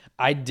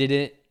 I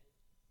didn't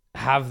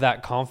have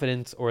that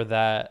confidence or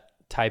that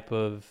type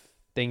of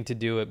thing to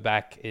do it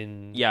back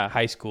in Yeah.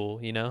 high school,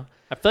 you know?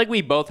 I feel like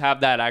we both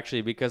have that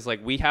actually because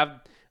like we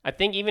have. I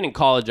think even in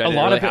college I didn't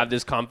lot really of it- have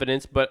this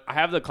confidence, but I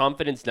have the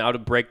confidence now to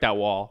break that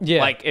wall.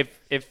 Yeah. Like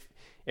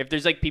if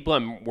there's like people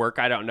at work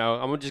I don't know,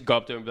 I'm gonna just go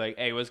up to them and be like,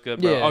 "Hey, what's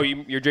good, bro? Yeah. Oh,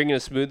 you're drinking a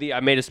smoothie?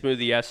 I made a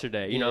smoothie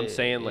yesterday. You know what I'm Yeah,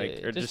 saying? yeah, Like,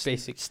 yeah. or Just just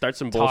basic start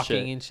some Talking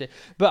bullshit. and shit.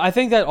 But I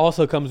think that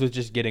also comes with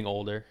just getting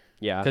older.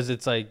 Yeah, Because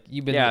it's like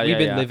we've Yeah,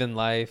 been yeah. living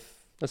life.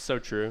 that's so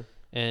true.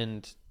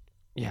 And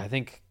yeah, I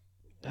think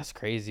that's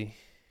crazy.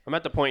 I'm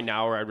at the point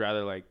now where I'd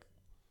rather like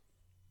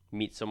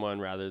meet someone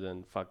rather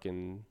than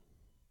fucking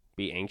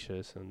be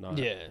anxious and not.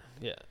 Yeah.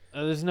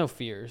 There's no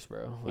fears,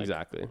 bro. Like,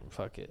 Exactly.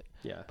 Fuck it.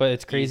 Yeah. But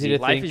it's crazy Easy.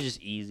 to Life think. is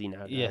just easy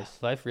nowadays. Yeah,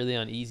 life really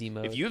on easy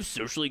mode. If you have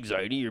social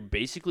anxiety, you're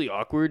basically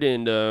awkward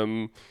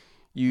and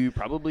you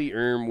probably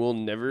will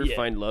never Yeah.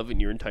 find love in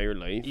your entire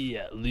life.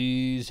 yeah,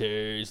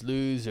 losers.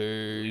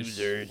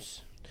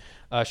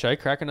 Should I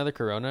crack another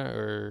Corona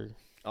or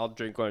I'll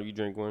drink one. You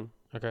drink one.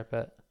 okay,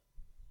 bet.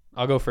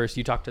 I'll go first.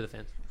 You talk to the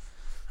fans.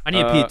 I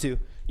need a pee too.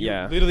 You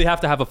Yeah. literally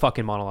have to have a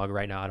fucking monologue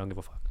right now. I don't give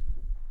a fuck.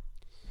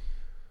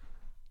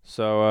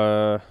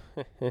 So,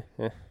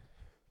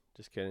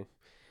 just kidding.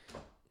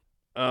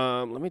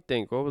 Let me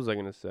think. What was I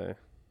gonna say?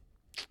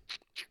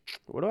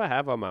 What do I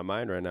have on my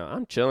mind right now?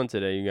 I'm chilling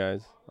today, you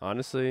guys.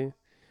 Honestly,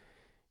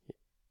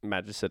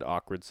 Matt just said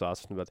awkward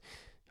sauce, but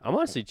I'm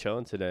honestly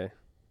chilling today.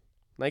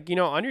 Like, you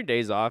know, on your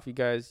days off, you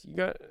guys,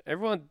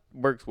 everyone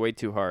works way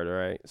too hard, all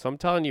right? So I'm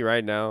telling you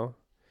right now,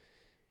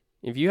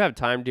 if you have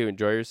time to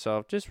enjoy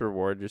yourself, just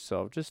reward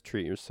yourself. Just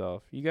treat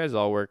yourself. You guys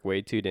all work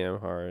way too damn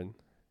hard.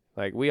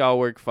 Like, we all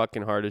work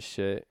fucking hard as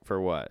shit for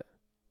what?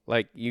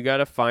 Like, you got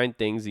to find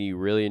things that you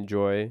really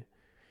enjoy.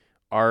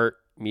 Art,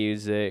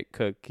 music,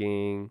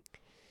 cooking,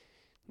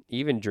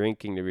 even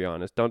drinking, to be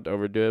honest. Don't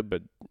overdo it,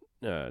 but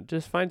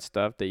just find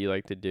stuff that you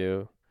like to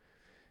do.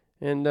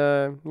 And,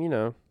 you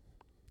know,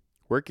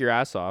 work your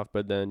ass off,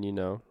 but then, you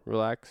know,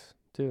 relax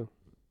too.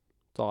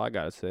 That's all I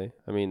got to say.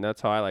 I mean, that's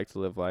how I like to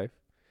live life.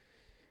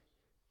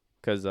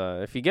 Because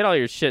if you get all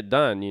your shit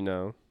done, you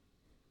know,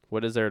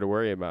 what is there to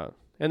worry about?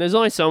 And there's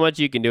only so much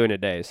you can do in a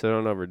day, so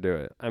don't overdo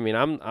it. I mean,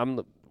 I'm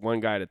the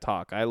one guy to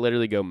talk. I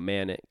literally go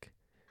manic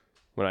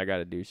when I got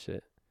to do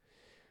shit.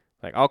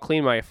 Like, I'll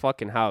clean my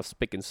fucking house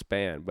spick and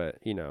span, but,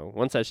 you know,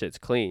 once that shit's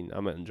clean,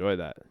 I'm going to enjoy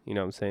that. You know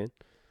what I'm saying?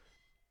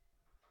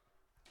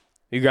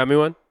 You got me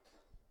one?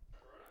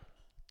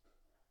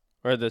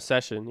 Or the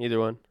session, either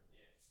one.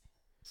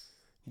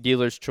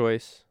 Dealer's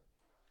choice.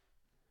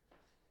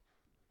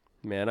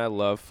 Man, I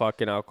love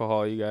fucking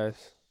alcohol, you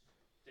guys.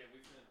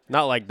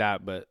 Not like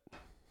that, but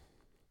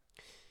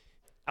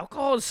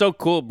alcohol is so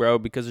cool, bro,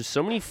 because there's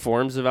so many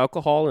forms of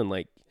alcohol and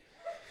like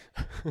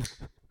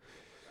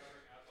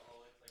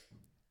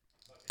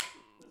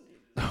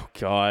oh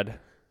God.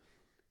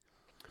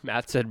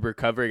 Matt said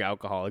recovering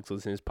alcoholics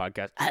listen to his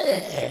podcast.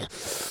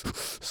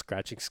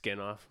 Scratching skin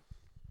off.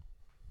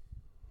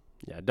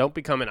 Yeah, don't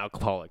become an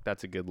alcoholic.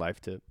 That's a good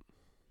life tip.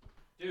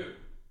 Dude.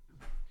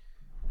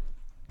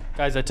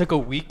 Guys, I took a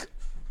week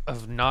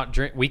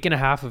and a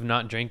half of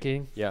not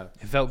drinking. Yeah.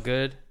 It felt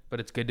good, but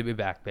it's good to be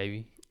back,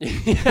 baby.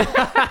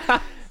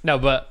 No,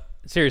 but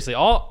seriously,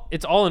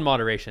 it's all in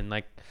moderation.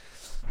 Like,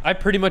 I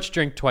pretty much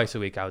drink twice a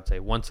week, I would say.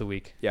 Once a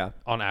week. Yeah.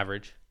 On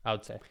average, I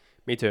would say.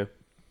 Me too.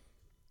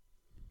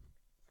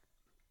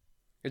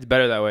 It's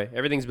better that way.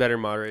 Everything's better in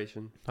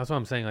moderation. That's what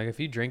I'm saying. Like, if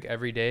you drink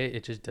every day,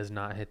 it just does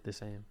not hit the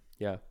same.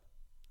 Yeah.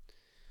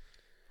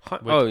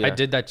 Yeah. I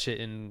did that shit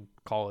in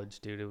college,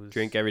 dude. It was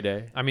drink every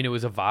day. I mean, it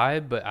was a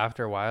vibe, but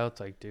after a while,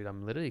 it's like, dude,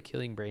 I'm literally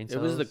killing brain cells.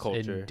 It was the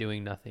culture. And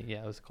doing nothing.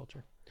 Yeah, it was the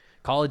culture.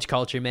 College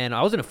culture, man.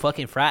 I was in a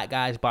fucking frat,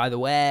 guys, by the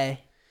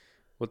way.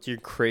 What's your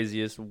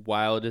craziest,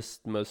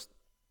 wildest, most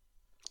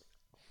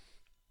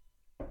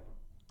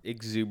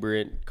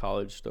exuberant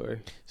college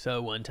story?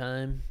 So one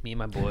time, me and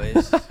my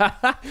boys,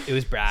 it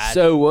was Brad.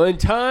 So one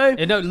time.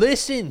 And no,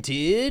 listen,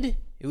 dude.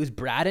 It was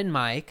Brad and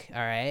Mike,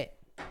 all right?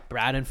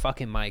 Brad and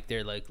fucking Mike,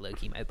 they're like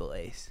low-key my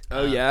boys.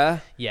 Oh, yeah?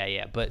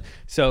 Yeah. But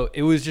so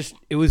it was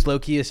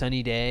low-key a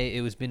sunny day.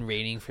 It was been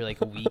raining for like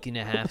a week and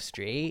a half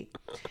straight.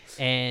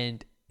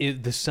 And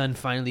the sun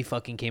finally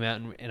fucking came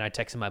out. And I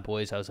texted my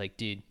boys. I was like,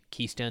 dude,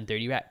 Keystone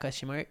 30 rack ?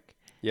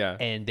 Yeah.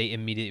 And they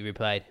immediately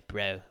replied,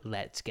 bro,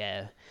 let's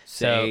go.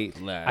 Say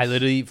so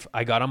less.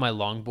 I got on my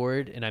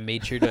longboard and I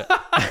made sure to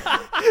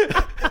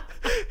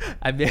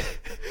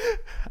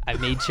I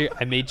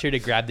made sure to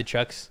grab the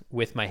trucks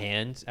with my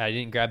hands. I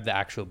didn't grab the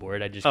actual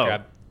board. I just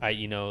grabbed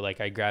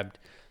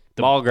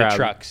Mall grab. the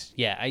trucks.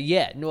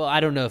 Yeah. No, I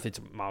don't know if it's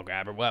a mall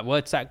grab or what.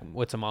 What's that?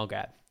 What's a mall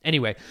grab?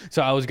 Anyway,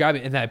 so I was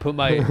grabbing and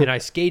then I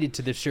skated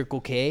to the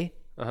Circle K.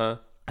 Uh-huh.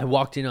 I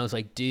walked in. I was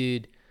like,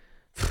 dude,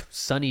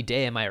 sunny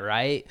day, am I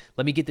right?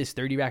 Let me get this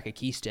 30 rack of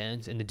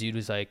Keystones. And the dude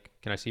was like,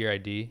 can I see your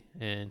ID?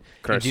 And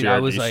I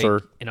was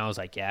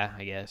like, yeah,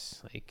 I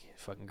guess. Like,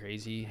 fucking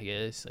crazy, I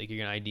guess. Like, you're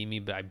gonna ID me,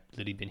 but I've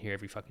literally been here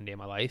every fucking day of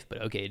my life.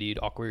 But okay, dude,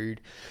 awkward.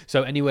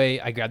 So anyway,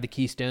 I grabbed the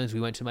Keystones.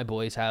 We went to my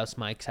boy's house,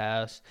 Mike's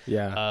house.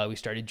 Yeah. We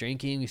started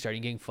drinking. We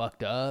started getting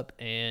fucked up.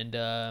 And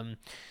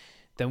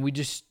then we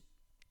just,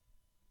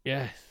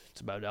 yeah,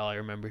 it's about all I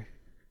remember.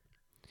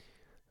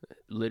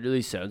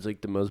 Literally sounds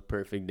like the most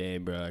perfect day,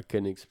 bro. I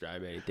couldn't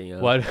describe anything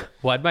else.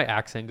 Why'd my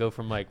accent go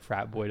from like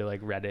frat boy to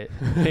like Reddit?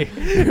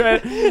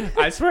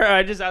 I swear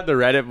I just had the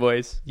Reddit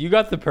voice. You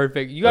got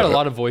a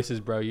lot of voices,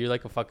 bro. You're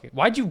like a fucking,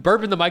 why'd you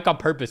burp in the mic on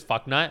purpose,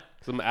 fucknut?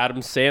 Some Adam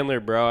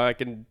Sandler, bro. I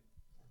can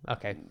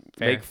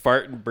make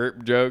fart and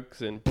burp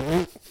jokes and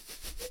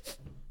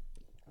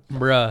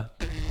bruh.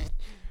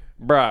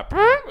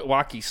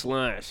 Wacky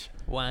slash.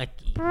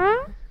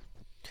 Wacky.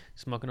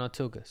 Smoking on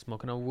Tilka,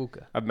 smoking on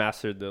Wooka. I've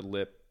mastered the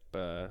lip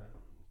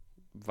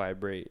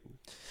vibrate.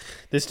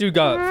 This dude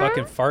got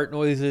fucking fart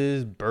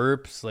noises,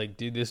 burps. Like,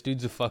 dude, this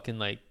dude's a fucking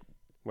like.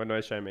 What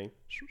noise should I make?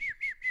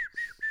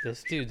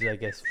 This dude's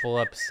like a full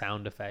up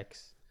sound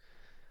effects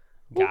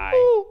guy.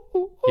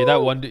 You're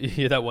that one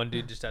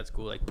dude just at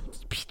school like.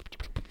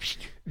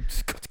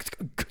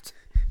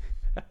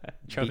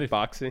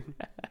 Beatboxing.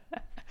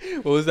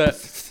 What was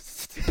that?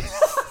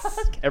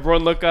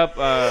 Everyone look up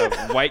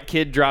white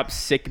kid drops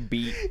sick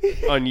beat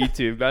on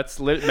YouTube. That's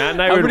Matt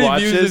and I How would many watch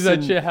views this. does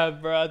that shit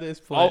have, bro? At this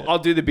point, I'll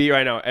do the beat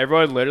right now.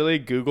 Everyone literally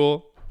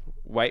Google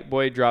white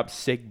boy drops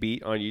sick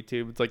beat on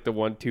YouTube. It's like the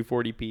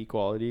 240p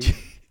quality.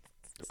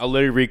 I'll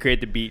literally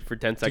recreate the beat for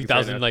 10 seconds.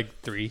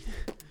 2003.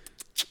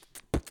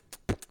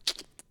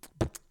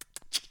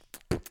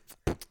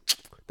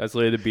 That's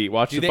literally the beat.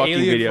 Watch Do the the fucking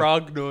alien video.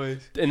 frog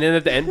noise. And then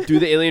at the end, do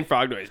the alien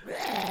frog noise.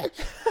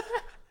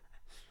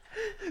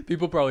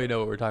 People probably know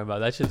what we're talking about.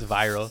 That shit's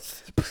viral.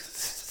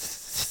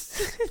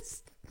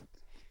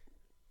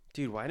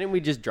 Dude, why didn't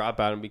we just drop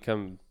out and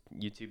become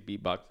YouTube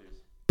beatboxers?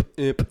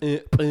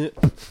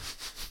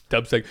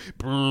 Dub's like,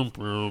 boom,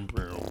 boom,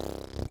 boom.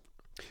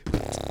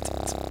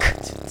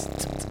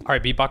 All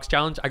right, beatbox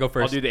challenge. I go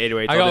first. I'll do the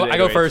 808s. I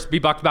go first.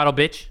 Beatbox battle,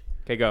 bitch.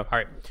 Okay, go. All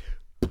right.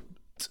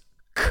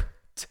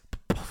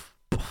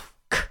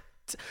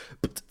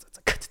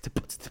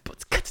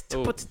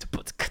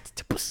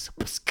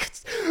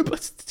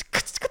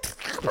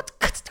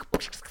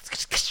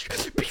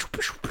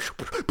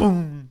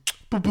 Boom,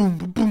 boom, boom,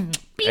 boom, boom.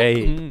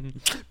 Hey. Boom,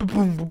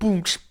 boom, boom,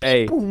 boom.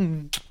 Hey.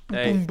 Boom,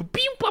 Hey. boom,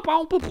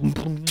 boom, boom,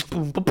 boom,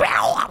 boom, boom.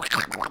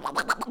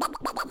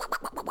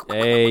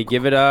 Hey,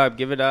 give it up.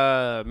 Give it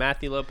up.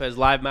 Matthew Lopez,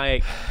 live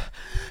mic.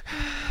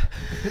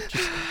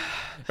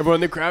 Everyone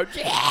in the crowd.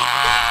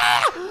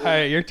 All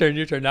right, your turn.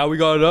 Now we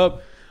got it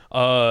up.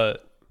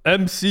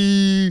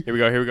 MC. Here we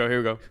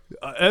go.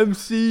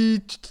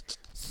 MC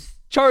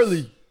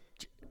Charlie.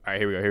 All right,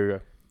 here we go.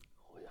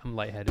 I'm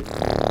lightheaded.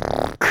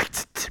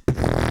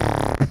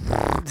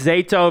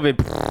 Zaytoven.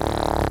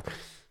 The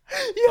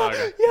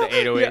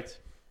 808s.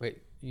 Wait,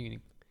 you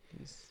can.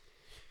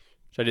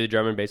 Should I do the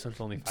drum and bass one?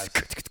 It's only 5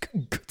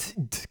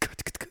 seconds.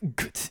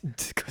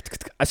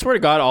 I swear to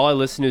God, all I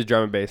listen to is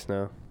drum and bass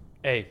now.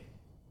 Hey,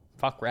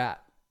 fuck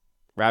rap.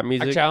 Rap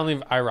music?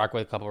 Actually, I rock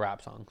with a couple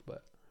rap songs,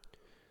 but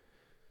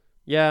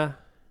Yeah.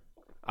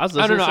 I was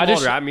listening to some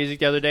old rap music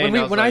the other day.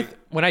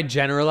 when I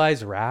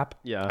generalize rap,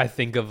 Yeah. I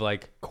think of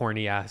like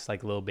corny ass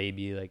like Lil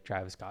Baby, like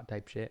Travis Scott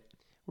type shit.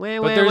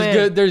 But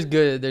But there's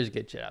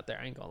good shit out there.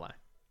 I ain't gonna lie.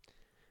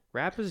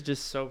 Rap is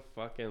just so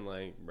fucking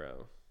like,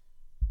 bro.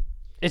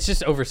 It's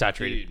just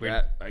oversaturated. Dude,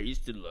 rap, I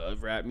used to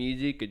love rap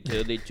music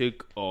until they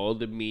took all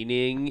the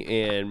meaning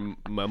and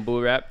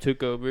mumble rap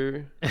took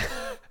over.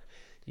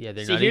 Yeah,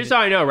 they're See, not here's even,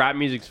 how I know rap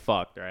music's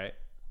fucked, right?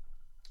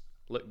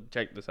 Look,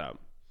 check this out.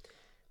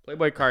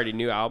 Playboi Carti,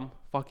 new album,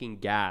 fucking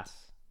gas.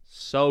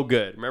 So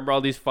good. Remember all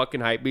these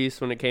fucking hype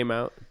beasts when it came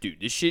out? Dude,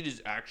 this shit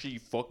is actually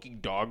fucking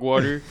dog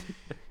water.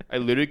 I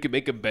literally could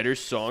make a better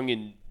song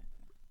in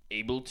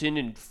Ableton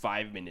in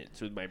 5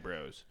 minutes with my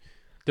bros.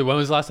 Dude, when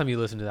was the last time you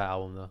listened to that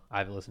album though? I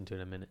haven't listened to it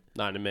in a minute.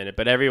 Not in a minute,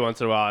 but every once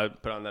in a while I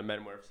put on that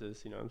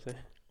Metamorphosis, you know what I'm saying?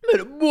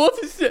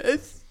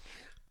 Metamorphosis.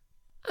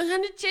 I'm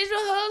gonna change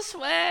my whole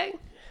swag.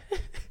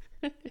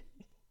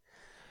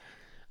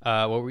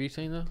 What were you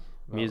saying though?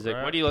 Music.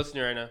 What are you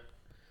listening to right now?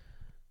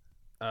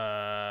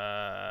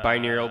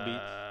 Binaural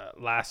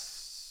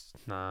beats.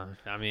 Nah.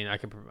 I mean, I've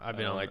been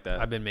don't like that.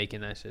 I've been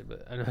making that shit,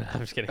 but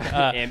I'm just kidding.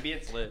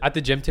 Ambient's lit. At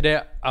the gym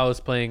today, I was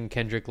playing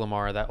Kendrick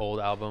Lamar, that old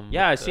album.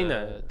 Yeah, with I seen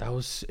that.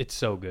 It's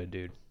so good,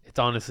 dude. It's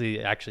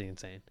honestly actually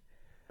insane.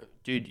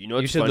 Dude, you know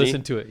what's You should funny?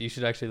 listen to it. You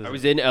should actually listen. I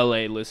was in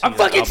LA listening. I'm to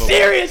that fucking album.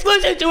 serious.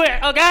 Listen to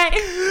it, okay?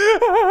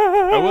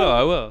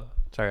 I will.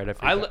 Sorry, I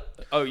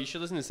forgot. You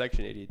should listen to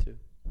Section 80 too.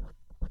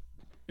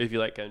 If you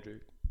like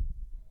Kendrick.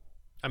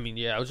 I mean,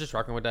 yeah, I was just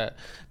rocking with that.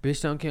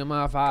 Bitch, don't kill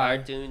my vibe.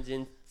 Cartoons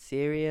and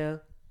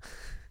cereal.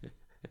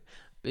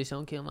 Bitch,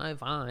 don't kill my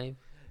vibe.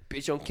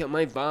 Bitch, don't kill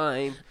my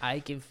vibe. I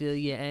can feel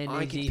your energy.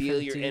 I can feel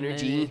from your 2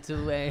 energy. minutes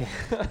away.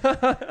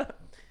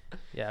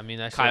 Yeah, I mean,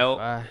 that's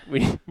Kyle,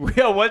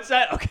 what's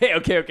that? Okay.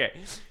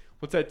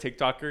 What's that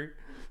TikToker?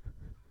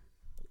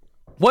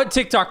 What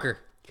TikToker?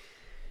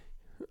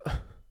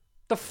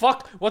 The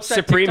fuck? What's that?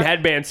 Supreme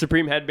TikTok?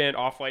 headband,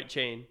 off-white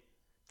chain.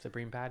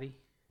 Supreme Patty?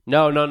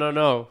 No.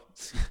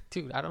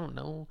 Dude, I don't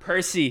know.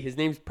 Percy. His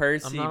name's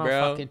Percy, I'm not on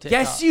bro. fucking TikTok.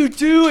 Yes, you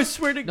do. I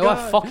swear to No, God.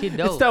 I fucking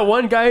don't. It's that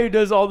one guy who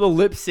does all the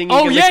lip singing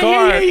Oh, in yeah, the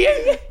car.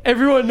 yeah.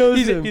 Everyone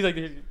knows him. He's like,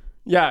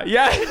 Yeah.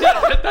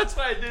 That's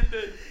why I did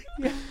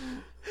that.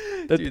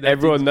 Dude, that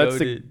Everyone, dude's that's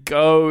the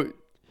goat.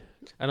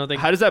 I don't think.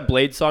 How does that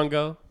Blade song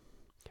go?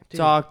 Dude.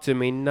 Talk to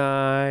me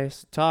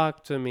nice.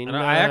 Talk to me nice.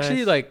 I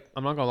actually like.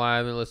 I'm not gonna lie. I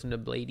haven't listened to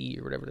Blady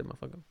or whatever the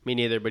motherfucker. Me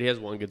neither, but he has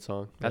one good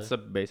song. That's the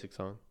basic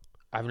song.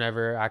 I've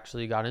never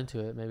actually got into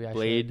it. Maybe I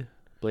should.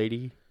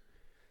 Blady.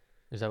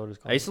 Is that what it's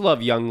called? I used to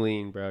love Young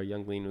Lean, bro.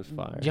 Young Lean was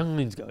fire. Young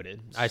Lean's goated.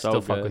 I So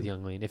still fuck good. with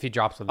Young Lean. If he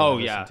drops something, Oh,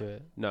 I yeah. listen to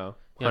it. No,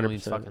 Young 100%.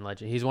 Lean's fucking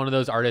legend. He's one of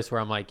those artists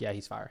where I'm like, yeah,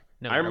 he's fire.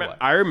 No matter what.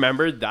 I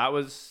remember that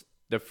was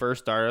the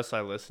first artist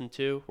I listened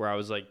to where I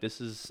was like,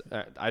 this is,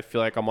 I feel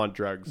like I'm on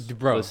drugs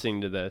Bro,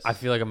 listening to this. I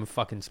feel like I'm in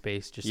fucking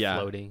space, just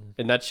floating.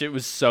 And that shit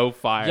was so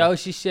fire. Yo,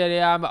 she said,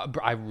 yeah,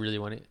 I really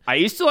want it. I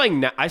used to like,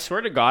 I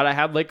swear to God, I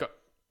had like,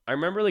 I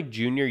remember like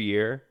junior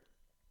year,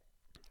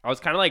 I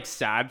was kind of like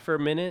sad for a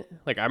minute.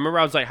 Like I remember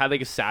I was like, had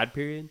like a sad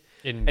period.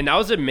 And that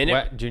was a minute.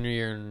 What, junior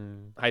year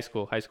in High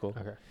school.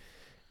 Okay.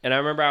 And I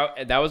remember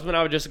that was when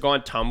I would just go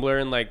on Tumblr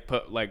and like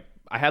put like,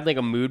 I had like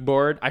a mood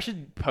board. I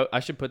should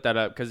put that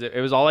up because it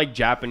was all like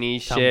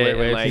Japanese Tumblr shit and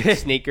with- like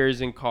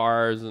sneakers and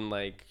cars and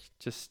like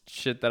just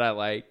shit that I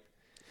like.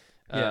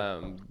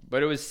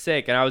 But it was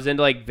sick, and I was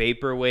into like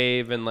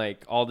vaporwave and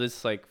like all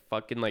this like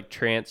fucking like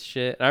trance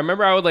shit. And I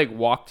remember I would like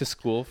walk to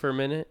school for a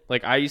minute.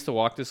 Like I used to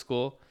walk to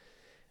school,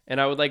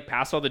 and I would like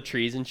pass all the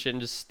trees and shit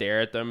and just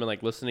stare at them and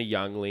like listen to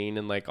Young Lean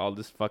and like all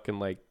this fucking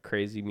like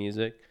crazy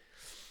music.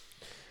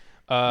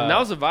 And that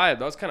was a vibe.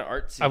 That was kind of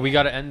artsy. We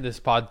got to end this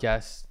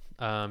podcast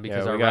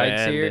because our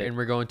ride's here, and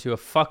we're going to a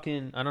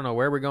fucking, I don't know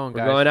where we're going,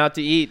 guys. We're going out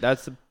to eat.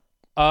 That's the.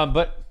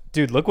 But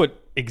dude, look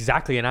what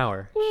exactly an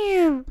hour.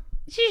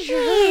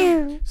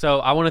 So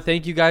I want to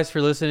thank you guys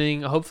for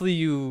listening. Hopefully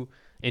you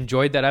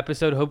enjoyed that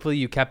episode. Hopefully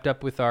you kept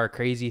up with our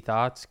crazy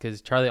thoughts, because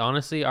Charlie,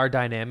 honestly, our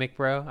dynamic,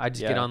 bro, I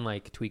just get on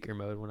like tweaker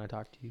mode when I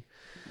talk to you.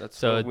 That's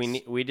so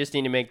we just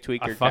need to make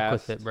tweaker. I fuck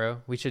with it,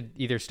 bro. We should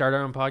either start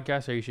our own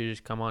podcast, or you should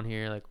just come on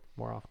here like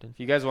more often. If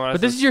you guys want,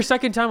 but this is your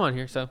second time on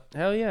here, so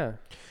hell yeah.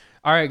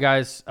 All right,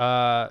 guys.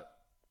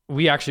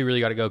 We actually really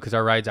got to go because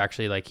our ride's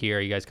actually like here.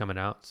 Are you guys coming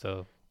out?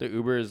 So the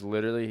Uber is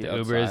literally outside.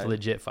 Uber is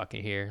legit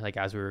fucking here, like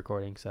as we're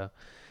recording. So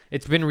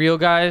it's been real,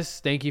 guys.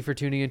 Thank you for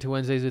tuning into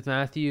Wednesdays with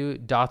Matthew.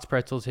 Dots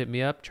Pretzels, hit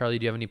me up. Charlie,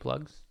 do you have any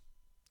plugs?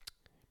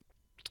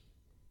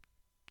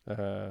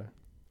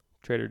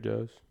 Trader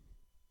Joe's.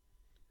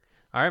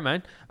 All right,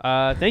 man.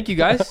 Thank you,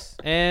 guys,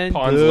 and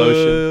Pond's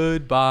lotion.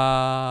 goodbye.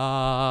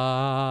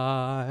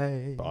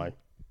 Bye.